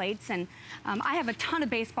some plates. And I have a ton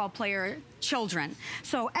of baseball player children.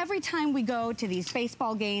 So every time we go to these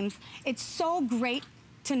baseball games, it's so great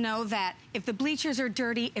to know that if the bleachers are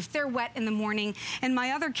dirty, if they're wet in the morning, and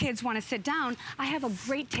my other kids want to sit down, I have a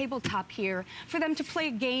great tabletop here for them to play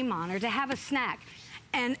a game on or to have a snack.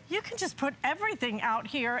 And you can just put everything out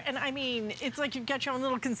here, and I mean, it's like you've got your own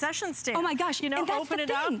little concession stand. Oh my gosh, you know, and that's open the it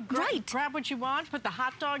thing. up, grab what you want, put the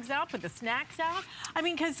hot dogs out, put the snacks out. I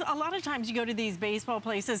mean, because a lot of times you go to these baseball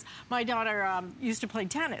places. My daughter used to play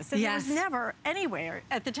tennis, and there was never anywhere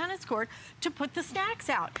at the tennis court to put the snacks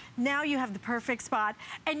out. Now you have the perfect spot,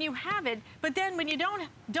 and you have it, but then when you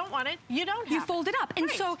don't want it, you don't have it. You fold it up.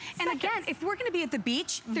 And so, and again, if we're gonna be at the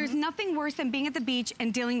beach, there's nothing worse than being at the beach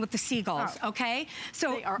and dealing with the seagulls, okay?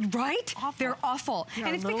 So, they are awful. They're awful. They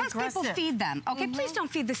and it's because aggressive. people feed them. Okay, please don't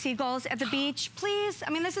feed the seagulls at the beach, please. I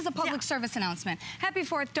mean, this is a public service announcement. Happy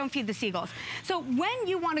 4th, don't feed the seagulls. So when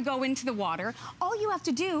you want to go into the water, all you have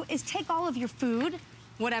to do is take all of your food,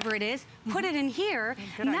 whatever it is, put it in here.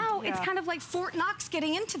 Now it's kind of like Fort Knox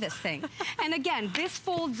getting into this thing. And again, this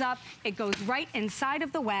folds up, it goes right inside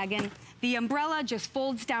of the wagon. The umbrella just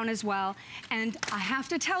folds down as well. And I have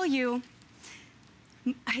to tell you,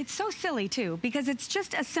 It's so silly too, because it's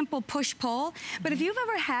just a simple push-pull. But if you've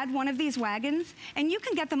ever had one of these wagons, and you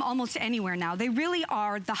can get them almost anywhere now, they really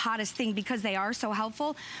are the hottest thing because they are so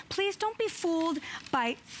helpful. Please don't be fooled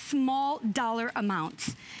by small dollar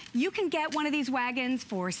amounts. You can get one of these wagons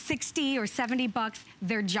for 60 or 70 bucks.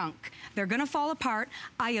 They're junk. They're gonna fall apart.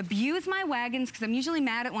 I abuse my wagons because I'm usually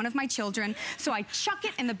mad at one of my children, so I chuck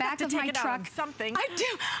it in the back of my truck. Something. I do.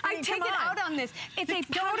 I take it out on this. It's a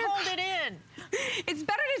powder. Don't hold it in. It's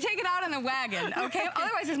better to take it out on the wagon, okay?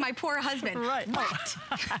 Otherwise, it's my poor husband. Right. What?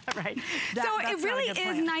 Right. So it really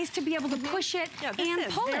is nice to be able to push it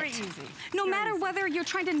and pull it. Very easy. No matter whether you're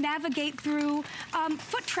trying to navigate through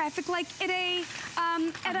foot traffic, like at a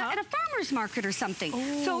farmer's market or something.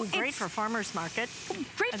 Ooh, so great for farmer's market.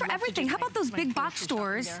 Great for everything. How about those big box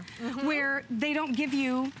stores where they don't give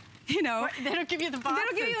you, you know, they don't give you the boxes. They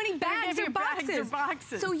don't give you any bags or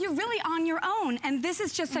boxes. So you're really on your own. And this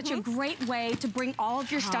is just such a great way to bring all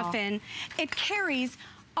of your stuff in. It carries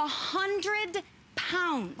 100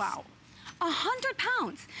 pounds. Wow. 100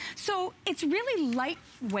 pounds. So it's really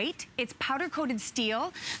lightweight. It's powder-coated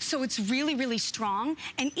steel, so it's really, really strong.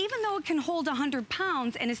 And even though it can hold 100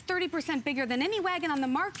 pounds and is 30% bigger than any wagon on the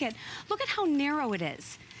market, look at how narrow it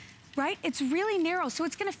is. Right? It's really narrow, so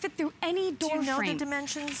it's going to fit through any door frame. Do you know the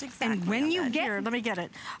dimensions exactly? And when you get... Here, let me get it.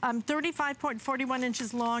 35.41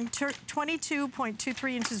 inches long,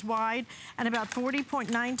 22.23 inches wide, and about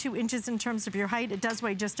 40.92 inches in terms of your height. It does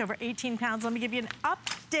weigh just over 18 pounds. Let me give you an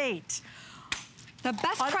update. The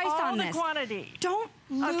best price on this. All the quantity. Don't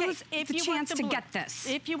lose the chance to get this.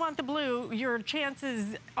 If you want the blue, your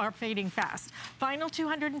chances are fading fast. Final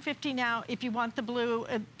 250 now. If you want the blue,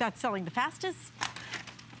 that's selling the fastest.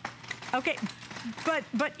 Okay,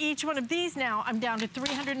 but each one of these now, I'm down to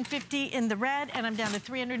 350 in the red, and I'm down to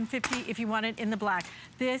 350 if you want it in the black.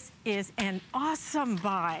 This is an awesome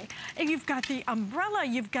buy. And you've got the umbrella,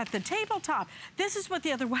 you've got the tabletop. This is what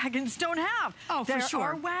the other wagons don't have. Oh, for sure. There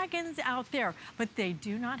are wagons out there, but they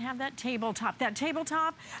do not have that tabletop. That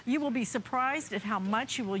tabletop, you will be surprised at how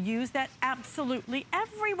much you will use that absolutely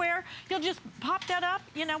everywhere. You'll just pop that up,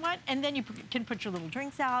 you know what? And then you can put your little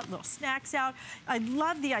drinks out, little snacks out. I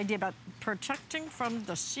love the idea about protecting from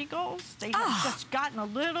the seagulls. They have just gotten a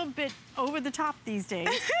little bit over the top these days.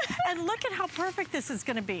 And look at how perfect this is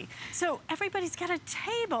going to be. So everybody's got a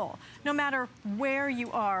table. No matter where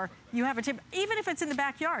you are, you have a table. Even if it's in the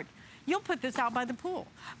backyard, you'll put this out by the pool.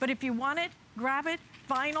 But if you want it, grab it.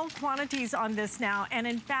 Final quantities on this now. And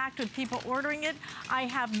in fact, with people ordering it, I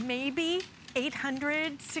have maybe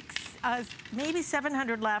 800, maybe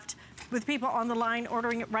 700 left with people on the line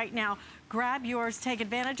ordering it right now. Grab yours, take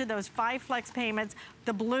advantage of those 5 flex payments.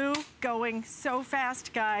 The blue going so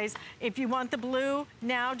fast, guys. If you want the blue,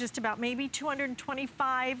 now just about maybe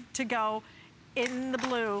 225 to go in the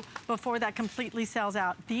blue before that completely sells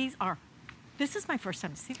out. This is my first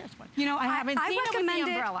time to see this one. You know, I haven't seen it with the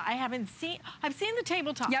umbrella. I've seen the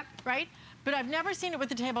tabletop, right? But I've never seen it with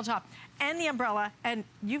the tabletop and the umbrella, and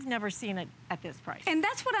you've never seen it at this price. And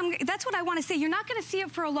that's what I want to say. You're not going to see it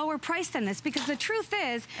for a lower price than this, because the truth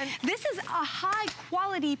is, this is a high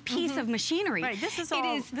quality piece of machinery. Right, this is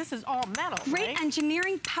all metal, great right?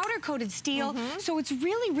 engineering, powder coated steel, so it's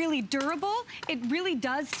really, really durable. It really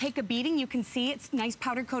does take a beating. You can see it's nice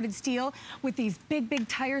powder coated steel with these big, big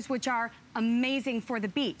tires, which are amazing for the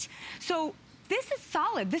beach. So this is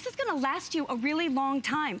solid. This is going to last you a really long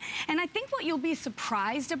time. And I think what you'll be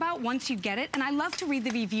surprised about once you get it, and I love to read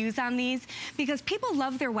the reviews on these because people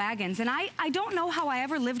love their wagons, and I don't know how I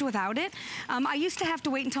ever lived without it. I used to have to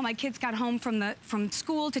wait until my kids got home from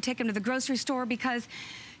school to take them to the grocery store because,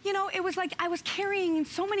 you know, it was like I was carrying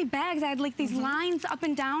so many bags. I had like these lines up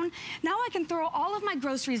and down. Now I can throw all of my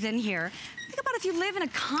groceries in here. Think about if you live in a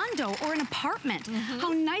condo or an apartment, how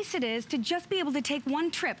nice it is to just be able to take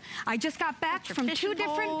one trip. I just got back from 2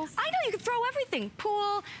 different, I know, you can throw everything,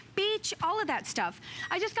 pool, beach, all of that stuff.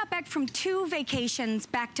 I just got back from 2 vacations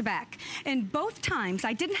back to back. And both times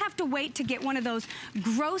I didn't have to wait to get one of those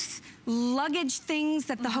gross luggage things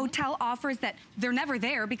that the hotel offers that they're never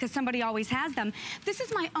there because somebody always has them. This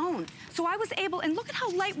is my own. So I was able, and look at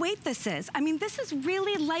how lightweight this is. I mean, this is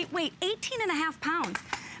really lightweight, 18.5 pounds.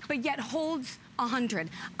 But yet holds 100.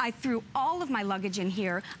 I threw all of my luggage in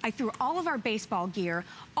here. I threw all of our baseball gear,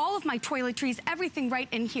 all of my toiletries, everything right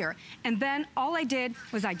in here. And then all I did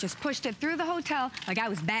was I just pushed it through the hotel like I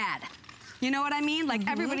was bad. You know what I mean? Like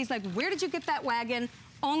everybody's like, where did you get that wagon?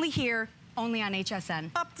 Only here. Only on HSN.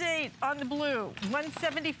 Update on the blue,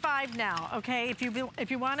 175 now, okay? If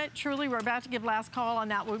you want it, truly, we're about to give last call on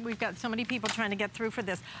that. We've got so many people trying to get through for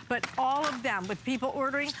this. But all of them, with people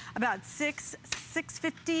ordering, about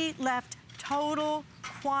 650 left total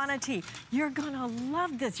quantity. You're gonna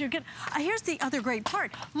love this. You're gonna, here's the other great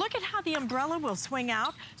part. Look at how the umbrella will swing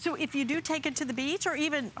out. So if you do take it to the beach, or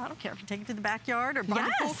even, I don't care if you take it to the backyard or by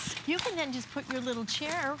the pool, you can then just put your little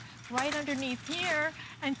chair right underneath here,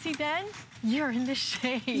 and see, then you're in the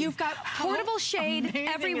shade. You've got portable shade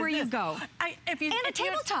everywhere you go. And a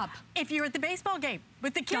tabletop. If you're at the baseball game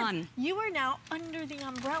with the kids, you are now under the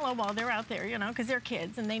umbrella while they're out there, you know, because they're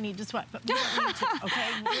kids and they need to sweat, but we don't need to, okay?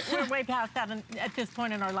 We're way past that at this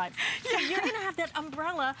point in our life. So you're gonna have that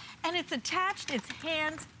umbrella, and it's attached, it's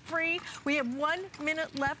hands-free. We have 1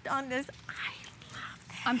 minute left on this.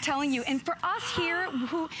 I'm telling you, and for us here,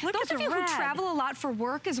 those of you who travel a lot for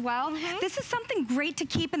work as well, this is something great to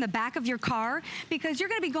keep in the back of your car, because you're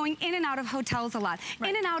gonna be going in and out of hotels a lot,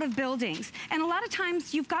 in and out of buildings. And a lot of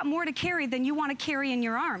times you've got more to carry than you wanna carry in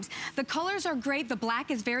your arms. The colors are great. The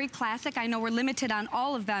black is very classic. I know we're limited on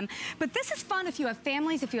all of them, but this is fun if you have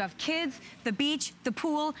families, if you have kids, the beach, the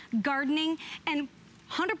pool, gardening, and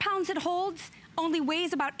 100 pounds it holds, only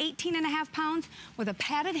weighs about 18.5 pounds with a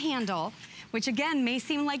padded handle, which again may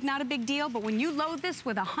seem like not a big deal, but when you load this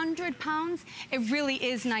with 100 pounds, it really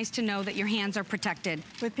is nice to know that your hands are protected.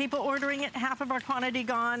 With people ordering it, half of our quantity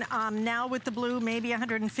gone. Now with the blue, maybe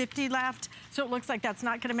 150 left. So it looks like that's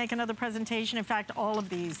not gonna make another presentation. In fact, all of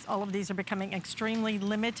these are becoming extremely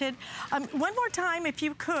limited. One more time, if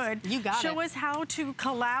you could, show us how to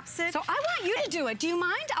collapse it. So I want you to do it. Do you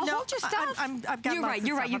mind? I'll hold your stuff. I've got You're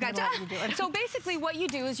right, you got to. So basically what you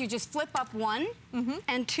do is you just flip up one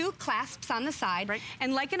and two clasps on the side,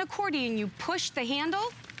 and like an accordion, you push the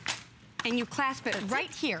handle and you clasp it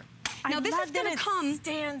right here. Now this is gonna come,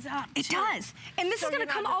 stands up. It does. And this is gonna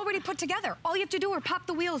come already put together. All you have to do is pop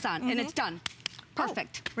the wheels on and it's done.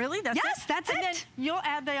 Perfect. Oh, really? That's yes, that's it. And then you'll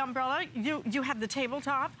add the umbrella. You have the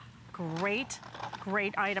tabletop. Great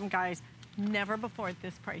item, guys. Never before at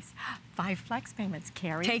this price. 5 flex payments,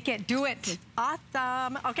 Carrie. Take it, do it.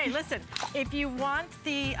 Awesome. Okay, listen. If you want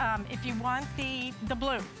the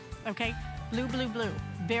blue, okay? Blue.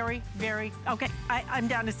 Very, okay, I'm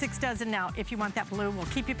down to 6 dozen now. If you want that blue, we'll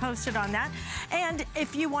keep you posted on that. And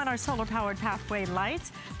if you want our solar-powered pathway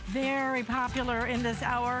lights, very popular in this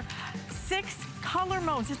hour. 6 color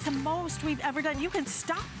modes. It's the most we've ever done. You can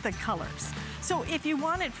stop the colors. So if you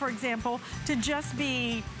want it, for example, to just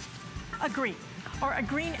be a green, or a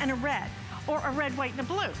green and a red, or a red, white, and a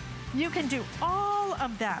blue, you can do all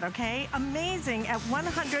of that, okay? Amazing at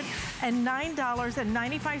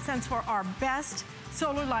 $109.95 for our best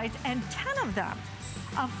solar lights, and 10 of them,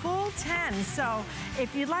 a full 10. So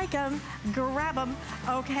if you like them, grab them.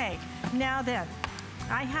 Okay, now then,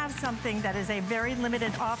 I have something that is a very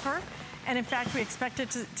limited offer. And in fact, we expect it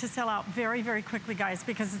to sell out very, very quickly, guys,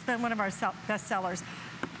 because it's been one of our best sellers.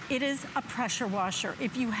 It is a pressure washer.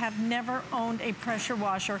 If you have never owned a pressure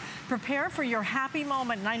washer, prepare for your happy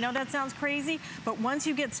moment. And I know that sounds crazy, but once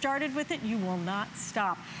you get started with it, you will not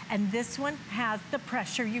stop. And this one has the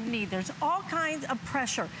pressure you need. There's all kinds of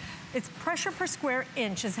pressure. It's pressure per square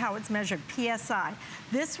inch is how it's measured, PSI.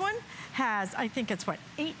 This one has, I think it's what,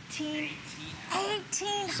 1,800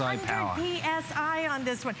 PSI on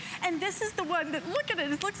this one. And this is the one that, look at it,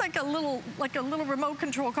 it looks like a little remote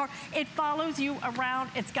control car. It follows you around.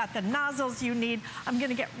 It's got the nozzles you need. I'm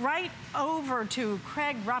gonna get right over to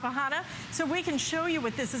Craig Rapahana so we can show you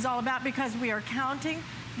what this is all about, because we are counting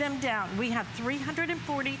them down. We have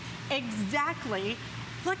 340 exactly.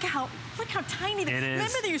 Look how tiny they are.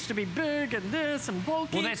 Remember, they used to be big and this and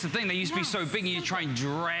bulky. Well, that's the thing. They used to be so big and you try and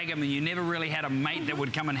drag them and you never really had a mate that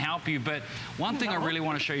would come and help you. But one thing I really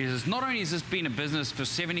want to show you is not only has this been a business for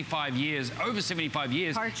 75 years, over 75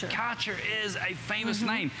 years, Karcher is a famous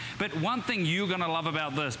name. But one thing you're going to love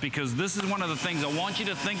about this, because this is one of the things I want you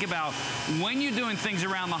to think about when you're doing things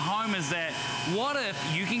around the home, is that what if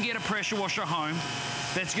you can get a pressure washer home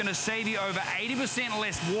that's going to save you over 80%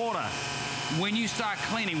 less water when you start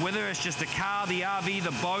cleaning, whether it's just the car, the RV,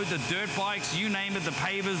 the boat, the dirt bikes, you name it, the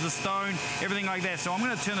pavers, the stone, everything like that. So I'm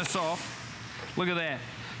going to turn this off. Look at that.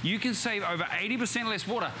 You can save over 80% less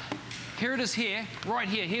water. Here it is here, right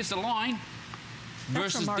here. Here's the line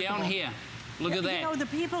versus down here. Look at that. You know, the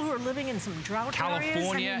people who are living in some drought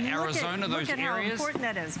California, areas, Arizona, those look at areas. How important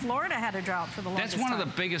that is. Florida had a drought for the longest That's one time. of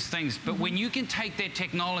the biggest things. But when you can take that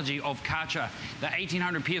technology of Karcher, the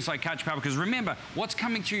 1800 PSI Karcher power, because remember, what's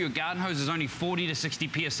coming through your garden hose is only 40 to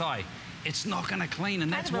 60 PSI. It's not going to clean,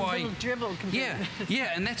 and that's why.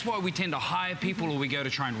 And that's why we tend to hire people, or we go to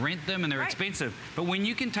try and rent them, and they're expensive. But when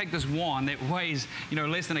you can take this wand that weighs, you know,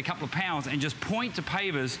 less than a couple of pounds, and just point to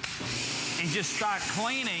pavers, and just start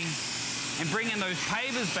cleaning, and bringing those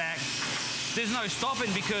pavers back, there's no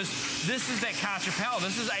stopping because this is that Karcher power.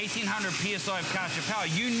 This is 1800 PSI of Karcher power.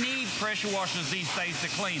 You need pressure washers these days to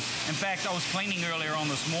clean. In fact, I was cleaning earlier on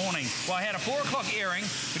this morning. Well, I had a 4 o'clock airing.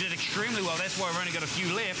 We did extremely well. That's why I've only got a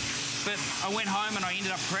few left. But I went home and I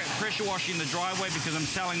ended up pressure washing the driveway because I'm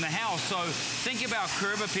selling the house. So think about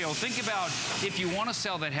curb appeal. Think about if you want to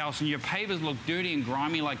sell that house and your pavers look dirty and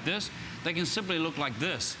grimy like this, they can simply look like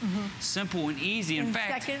this. Simple and easy. In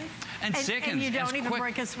fact, seconds. In seconds. And you don't even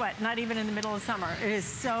break a sweat, not even in the middle of summer. It is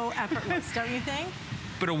so effortless, don't you think?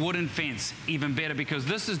 But a wooden fence, even better, because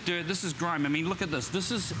this is dirt, this is grime. I mean, look at this.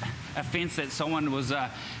 This is a fence that someone was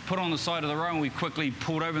put on the side of the road, and we quickly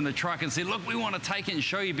pulled over in the truck and said, look, we want to take it and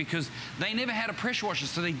show you, because they never had a pressure washer,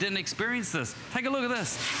 so they didn't experience this. Take a look at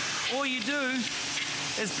this. All you do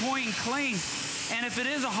is point and clean. And if it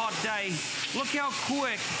is a hot day, look how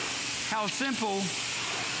quick, how simple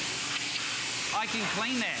I can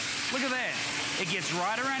clean that. Look at that. It gets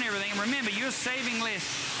right around everything. And remember, you're saving less,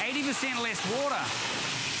 80% less water.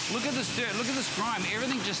 Look at this dirt, look at this grime.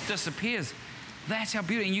 Everything just disappears. That's how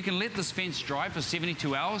beautiful. And you can let this fence dry for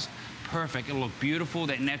 72 hours. Perfect. It'll look beautiful.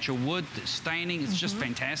 That natural wood, the staining, it's just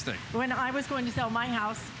fantastic. When I was going to sell my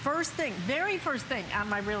house, first thing, very first thing out of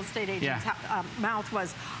my real estate agent's mouth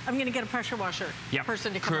was, I'm going to get a pressure washer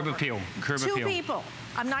person to come over. Curb appeal. 2 people.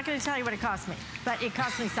 I'm not going to tell you what it cost me, but it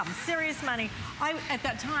cost me some serious money. At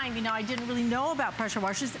that time, you know, I didn't really know about pressure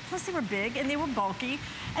washers. Plus, they were big and they were bulky.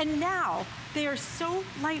 And now they are so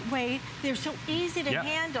lightweight. They're so easy to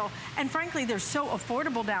handle. And frankly, they're so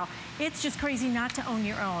affordable now. It's just crazy not to own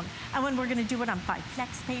your own. And when we're going to do it on 5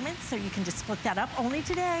 flex payments, so you can just split that up only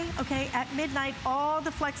today, okay? At midnight, all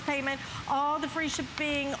the flex payment, all the free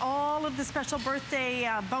shipping, all of the special birthday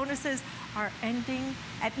bonuses are ending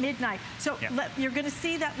at midnight. So you're going to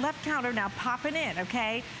see that left counter now popping in,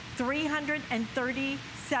 okay?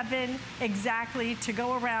 337 exactly to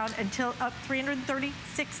go around until up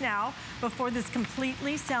 336 now before this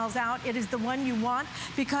completely sells out. It is the one you want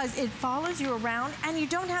because it follows you around and you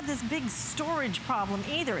don't have this big storage problem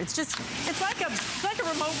either. It's just, it's like a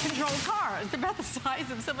remote control car. It's about the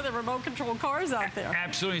size of some of the remote control cars out there.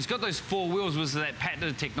 Absolutely. It's got those 4 wheels, which is that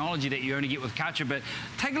patented technology that you only get with Karcher. But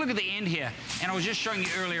take a look at the end here. And I was just showing you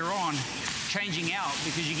earlier on, changing out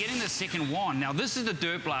because you're getting the second wand. Now this is the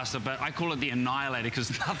dirt blaster, but I call it the annihilator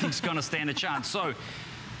because nothing's going to stand a chance. So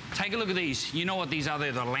take a look at these. You know what these are.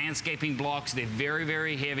 They're the landscaping blocks. They're very,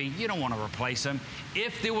 very heavy. You don't want to replace them.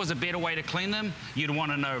 If there was a better way to clean them, you'd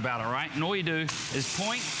want to know about it, right? And all you do is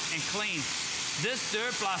point and clean. This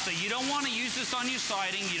dirt blaster, you don't want to use this on your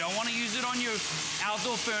siding. You don't want to use it on your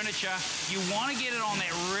outdoor furniture. You want to get it on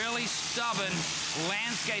that really stubborn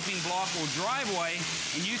landscaping block or driveway,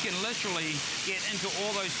 and you can literally get into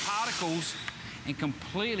all those particles and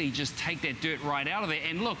completely just take that dirt right out of there.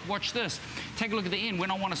 And look, watch this. Take a look at the end. When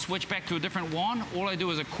I want to switch back to a different wand, all I do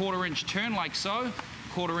is a 1/4 inch turn like so.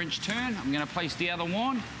 1/4 inch turn. I'm going to place the other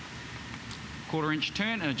wand. 1/4 inch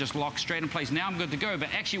turn, and it just locks straight in place. Now I'm good to go.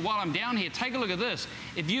 But actually, while I'm down here, take a look at this.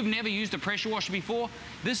 If you've never used a pressure washer before,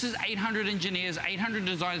 this is 800 engineers, 800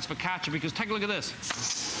 designers for Karcher, because take a look at this.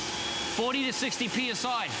 40 to 60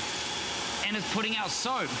 PSI, and it's putting out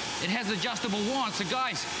soap. It has adjustable wands. So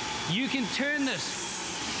guys, you can turn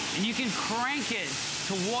this, and you can crank it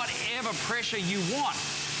to whatever pressure you want.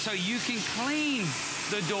 So you can clean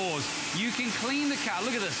the doors. You can clean the car.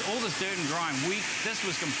 Look at this, all this dirt and grime. This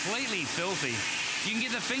was completely filthy. You can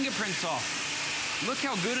get the fingerprints off. Look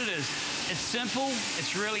how good it is. It's simple,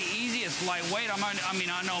 it's really easy, it's lightweight. I mean,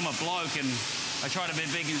 I know I'm a bloke and I try to be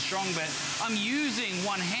big and strong, but I'm using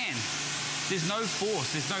one hand. There's no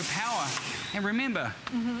force, there's no power. And remember,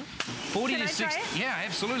 40 to 60. Yeah,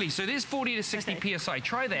 absolutely. So there's 40 to 60 PSI.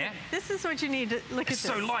 Try that. This is what you need to look at. It's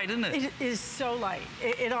so light, isn't it? It is so light.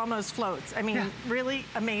 It almost floats. I mean, really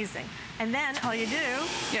amazing. And then all you do.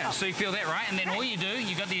 Yeah, so you feel that, right? And then all you do,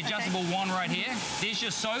 you got the adjustable wand right here. There's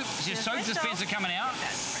your soap. Your soap dispenser coming out.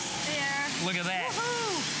 There. Look at that.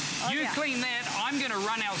 You clean that. I'm going to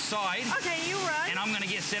run outside. Okay, you run. And I'm going to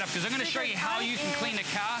get set up because I'm going to show you how you can clean a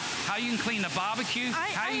car, how you can clean the barbecue,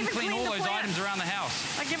 how you can clean all those items around the house.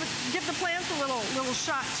 I give the plants a little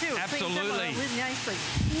shot too. Absolutely. Really nicely.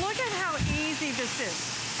 Look at how easy this is,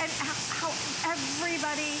 and how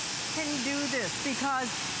everybody can do this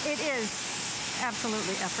because it is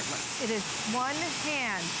absolutely effortless. It is one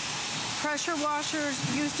hand. Pressure washers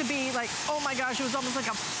used to be like, oh my gosh, it was almost like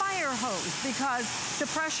a fire hose because the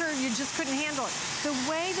pressure, you just couldn't handle it. The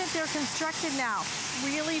way that they're constructed now,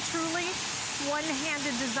 really, truly,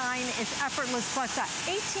 one-handed design, it's effortless, plus that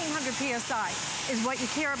 1800 PSI is what you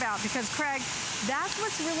care about because, Craig, that's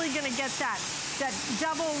what's really gonna get that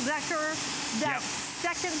double-decker, that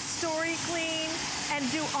second story clean, and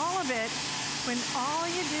do all of it when all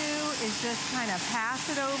you do is just kind of pass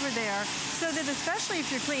it over there, so that especially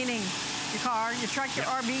if you're cleaning your car, your truck, your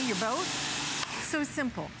RV, your boat, so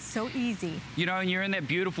simple, so easy. You know, and you're in that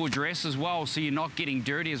beautiful dress as well, so you're not getting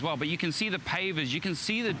dirty as well. But you can see the pavers, you can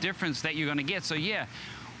see the difference that you're going to get. So yeah,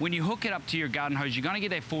 when you hook it up to your garden hose, you're going to get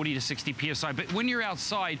that 40 to 60 PSI. But when you're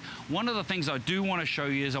outside, one of the things I do want to show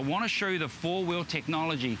you is I want to show you the four-wheel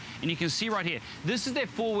technology. And you can see right here, this is that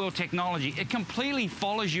four-wheel technology. It completely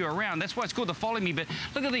follows you around. That's why it's called the Follow Me. But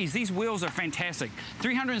look at these. These wheels are fantastic.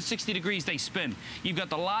 360 degrees they spin. You've got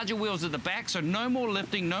the larger wheels at the back, so no more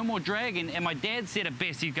lifting, no more dragging. And my dad said it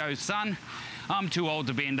best. He goes, son, I'm too old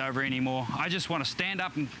to bend over anymore. I just want to stand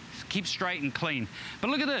up and keep straight and clean.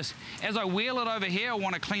 But look at this. As I wheel it over here, I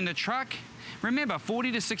want to clean the truck. Remember,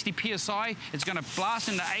 40 to 60 PSI, it's going to blast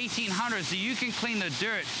into 1800, so you can clean the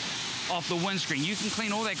dirt off the windscreen. You can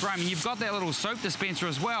clean all that grime, and you've got that little soap dispenser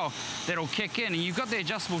as well that'll kick in, and you've got the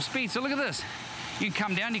adjustable speed. So look at this. You can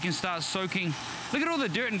come down, you can start soaking. Look at all the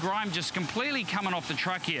dirt and grime just completely coming off the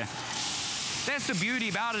truck here. That's the beauty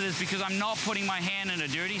about it, is because I'm not putting my hand in a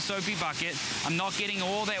dirty soapy bucket. I'm not getting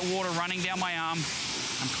all that water running down my arm.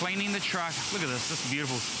 I'm cleaning the truck. Look at this, this is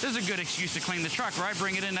beautiful. This is a good excuse to clean the truck, right?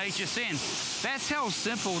 Bring it in HSN. That's how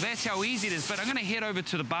simple, that's how easy it is. But I'm gonna head over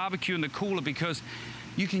to the barbecue and the cooler, because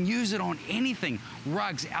you can use it on anything.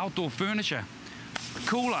 Rugs, outdoor furniture,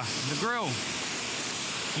 cooler, the grill.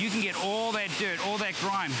 You can get all that dirt, all that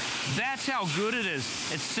grime. That's how good it is.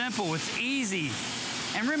 It's simple, it's easy.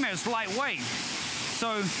 And remember, it's lightweight.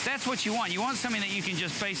 So that's what you want. You want something that you can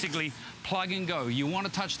just basically plug and go. You want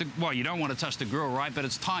to touch the, well, you don't want to touch the grill, right? But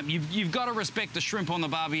it's time. You've got to respect the shrimp on the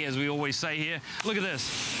barbie, as we always say here. Look at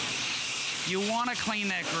this. You want to clean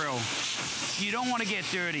that grill. You don't want to get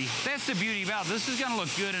dirty. That's the beauty about it. This is going to look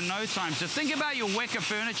good in no time. So think about your wicker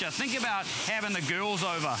furniture. Think about having the girls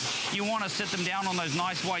over. You want to sit them down on those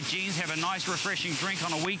nice white jeans, have a nice refreshing drink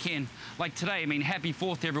on a weekend like today. I mean, happy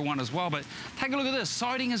 4th to everyone as well. But take a look at this,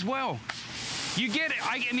 siding as well. You get it.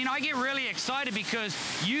 I get really excited, because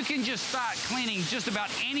you can just start cleaning just about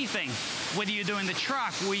anything, whether you're doing the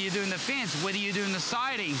truck, whether you're doing the fence, whether you're doing the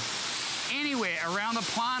siding, anywhere around the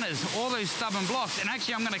planters, all those stubborn blocks. And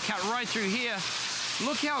actually, I'm going to cut right through here.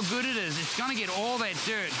 Look how good it is. It's going to get all that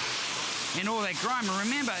dirt and all that grime. And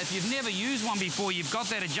remember, if you've never used one before, you've got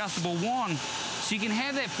that adjustable wand, so you can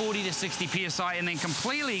have that 40 to 60 PSI and then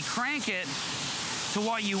completely crank it to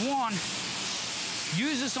what you want.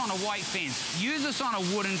 Use this on a white fence. Use this on a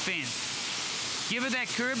wooden fence. Give it that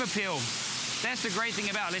curb appeal. That's the great thing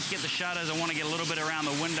about it. Let's get the shutters. I want to get a little bit around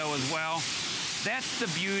the window as well. That's the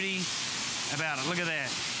beauty about it. Look at that.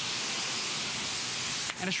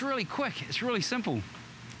 And it's really quick. It's really simple.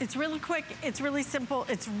 It's really quick, it's really simple,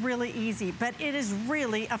 it's really easy, but it is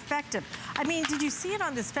really effective. I mean, did you see it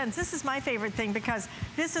on this fence? This is my favorite thing, because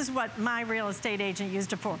this is what my real estate agent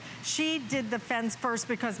used it for. She did the fence first,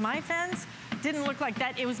 because my fence didn't look like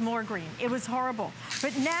that. It was more green. It was horrible.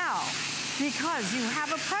 But now, because you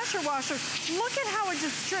have a pressure washer, look at how it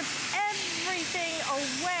just strips everything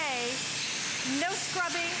away. No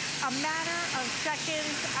scrubbing, a matter of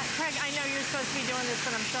seconds. Craig, I know you're supposed to be doing this,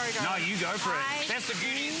 but I'm sorry, darling. No, you go for it. That's the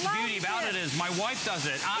beauty about it, is my wife does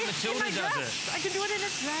it. Aunt Matilda does it. I can do it in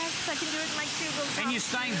a dress. I can do it in my cute little And you're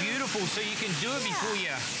staying beautiful, so you can do it before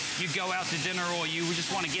you go out to dinner, or you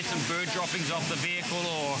just want to get some bird droppings off the vehicle,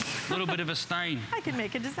 or a little bit of a stain. I can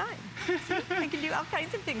make a design. I can do all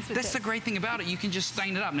kinds of things with That's the great thing about it. You can just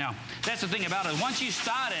stain it up. Now, that's the thing about it. Once you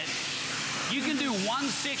start it, you can do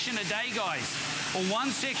one section a day, guys, or one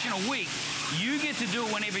section a week. You get to do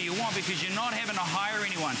it whenever you want, because you're not having to hire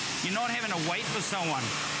anyone. You're not having to wait for someone.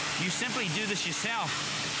 You simply do this yourself.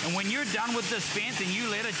 And when you're done with this fence and you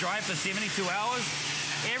let it dry for 72 hours,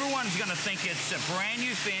 everyone's going to think it's a brand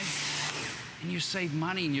new fence, and you save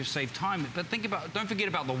money and you save time. But don't forget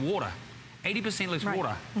about the water. 80% less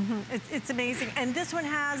water. It's amazing. And this one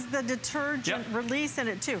has the detergent release in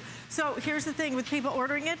it too. So here's the thing with people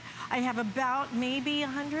ordering it. I have about maybe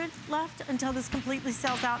 100 left until this completely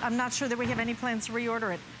sells out. I'm not sure that we have any plans to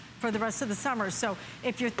reorder it for the rest of the summer. So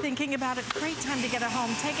if you're thinking about it, great time to get it home.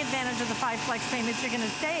 Take advantage of the 5 flex payments. You're going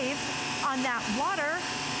to save on that water.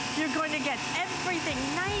 You're going to get everything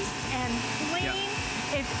nice and clean.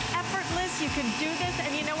 It's effortless. You can do this.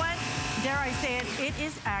 And you know what? Dare I say it, it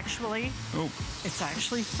is actually, it's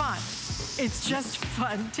actually fun. It's just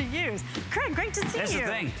fun to use. Craig, great to see you. That's the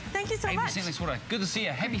thing. Thank you so much. 80% less water. Good to see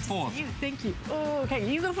you. Happy 4th. Thank you. Oh, okay,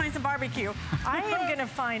 you go find some barbecue. I am going to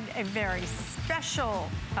find a very special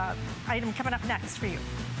item coming up next for you.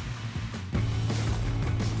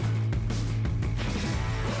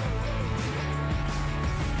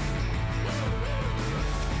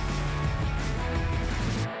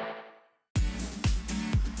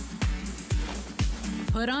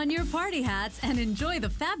 Put on your party hats and enjoy the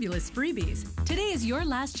fabulous freebies. Today is your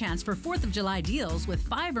last chance for 4th of July deals with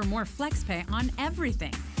 5 or more FlexPay on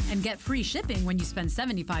everything. And get free shipping when you spend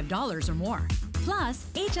 $75 or more. Plus,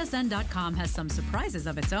 HSN.com has some surprises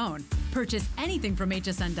of its own. Purchase anything from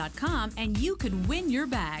HSN.com and you could win your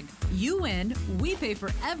bag. You win, we pay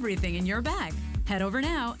for everything in your bag. Head over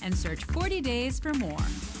now and search 40 days for more.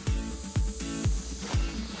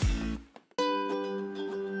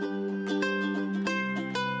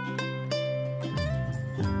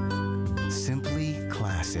 Simply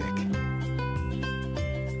classic.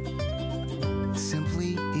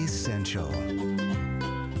 Simply essential.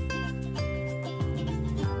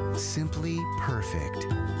 Simply perfect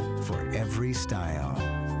for every style.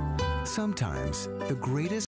 Sometimes the greatest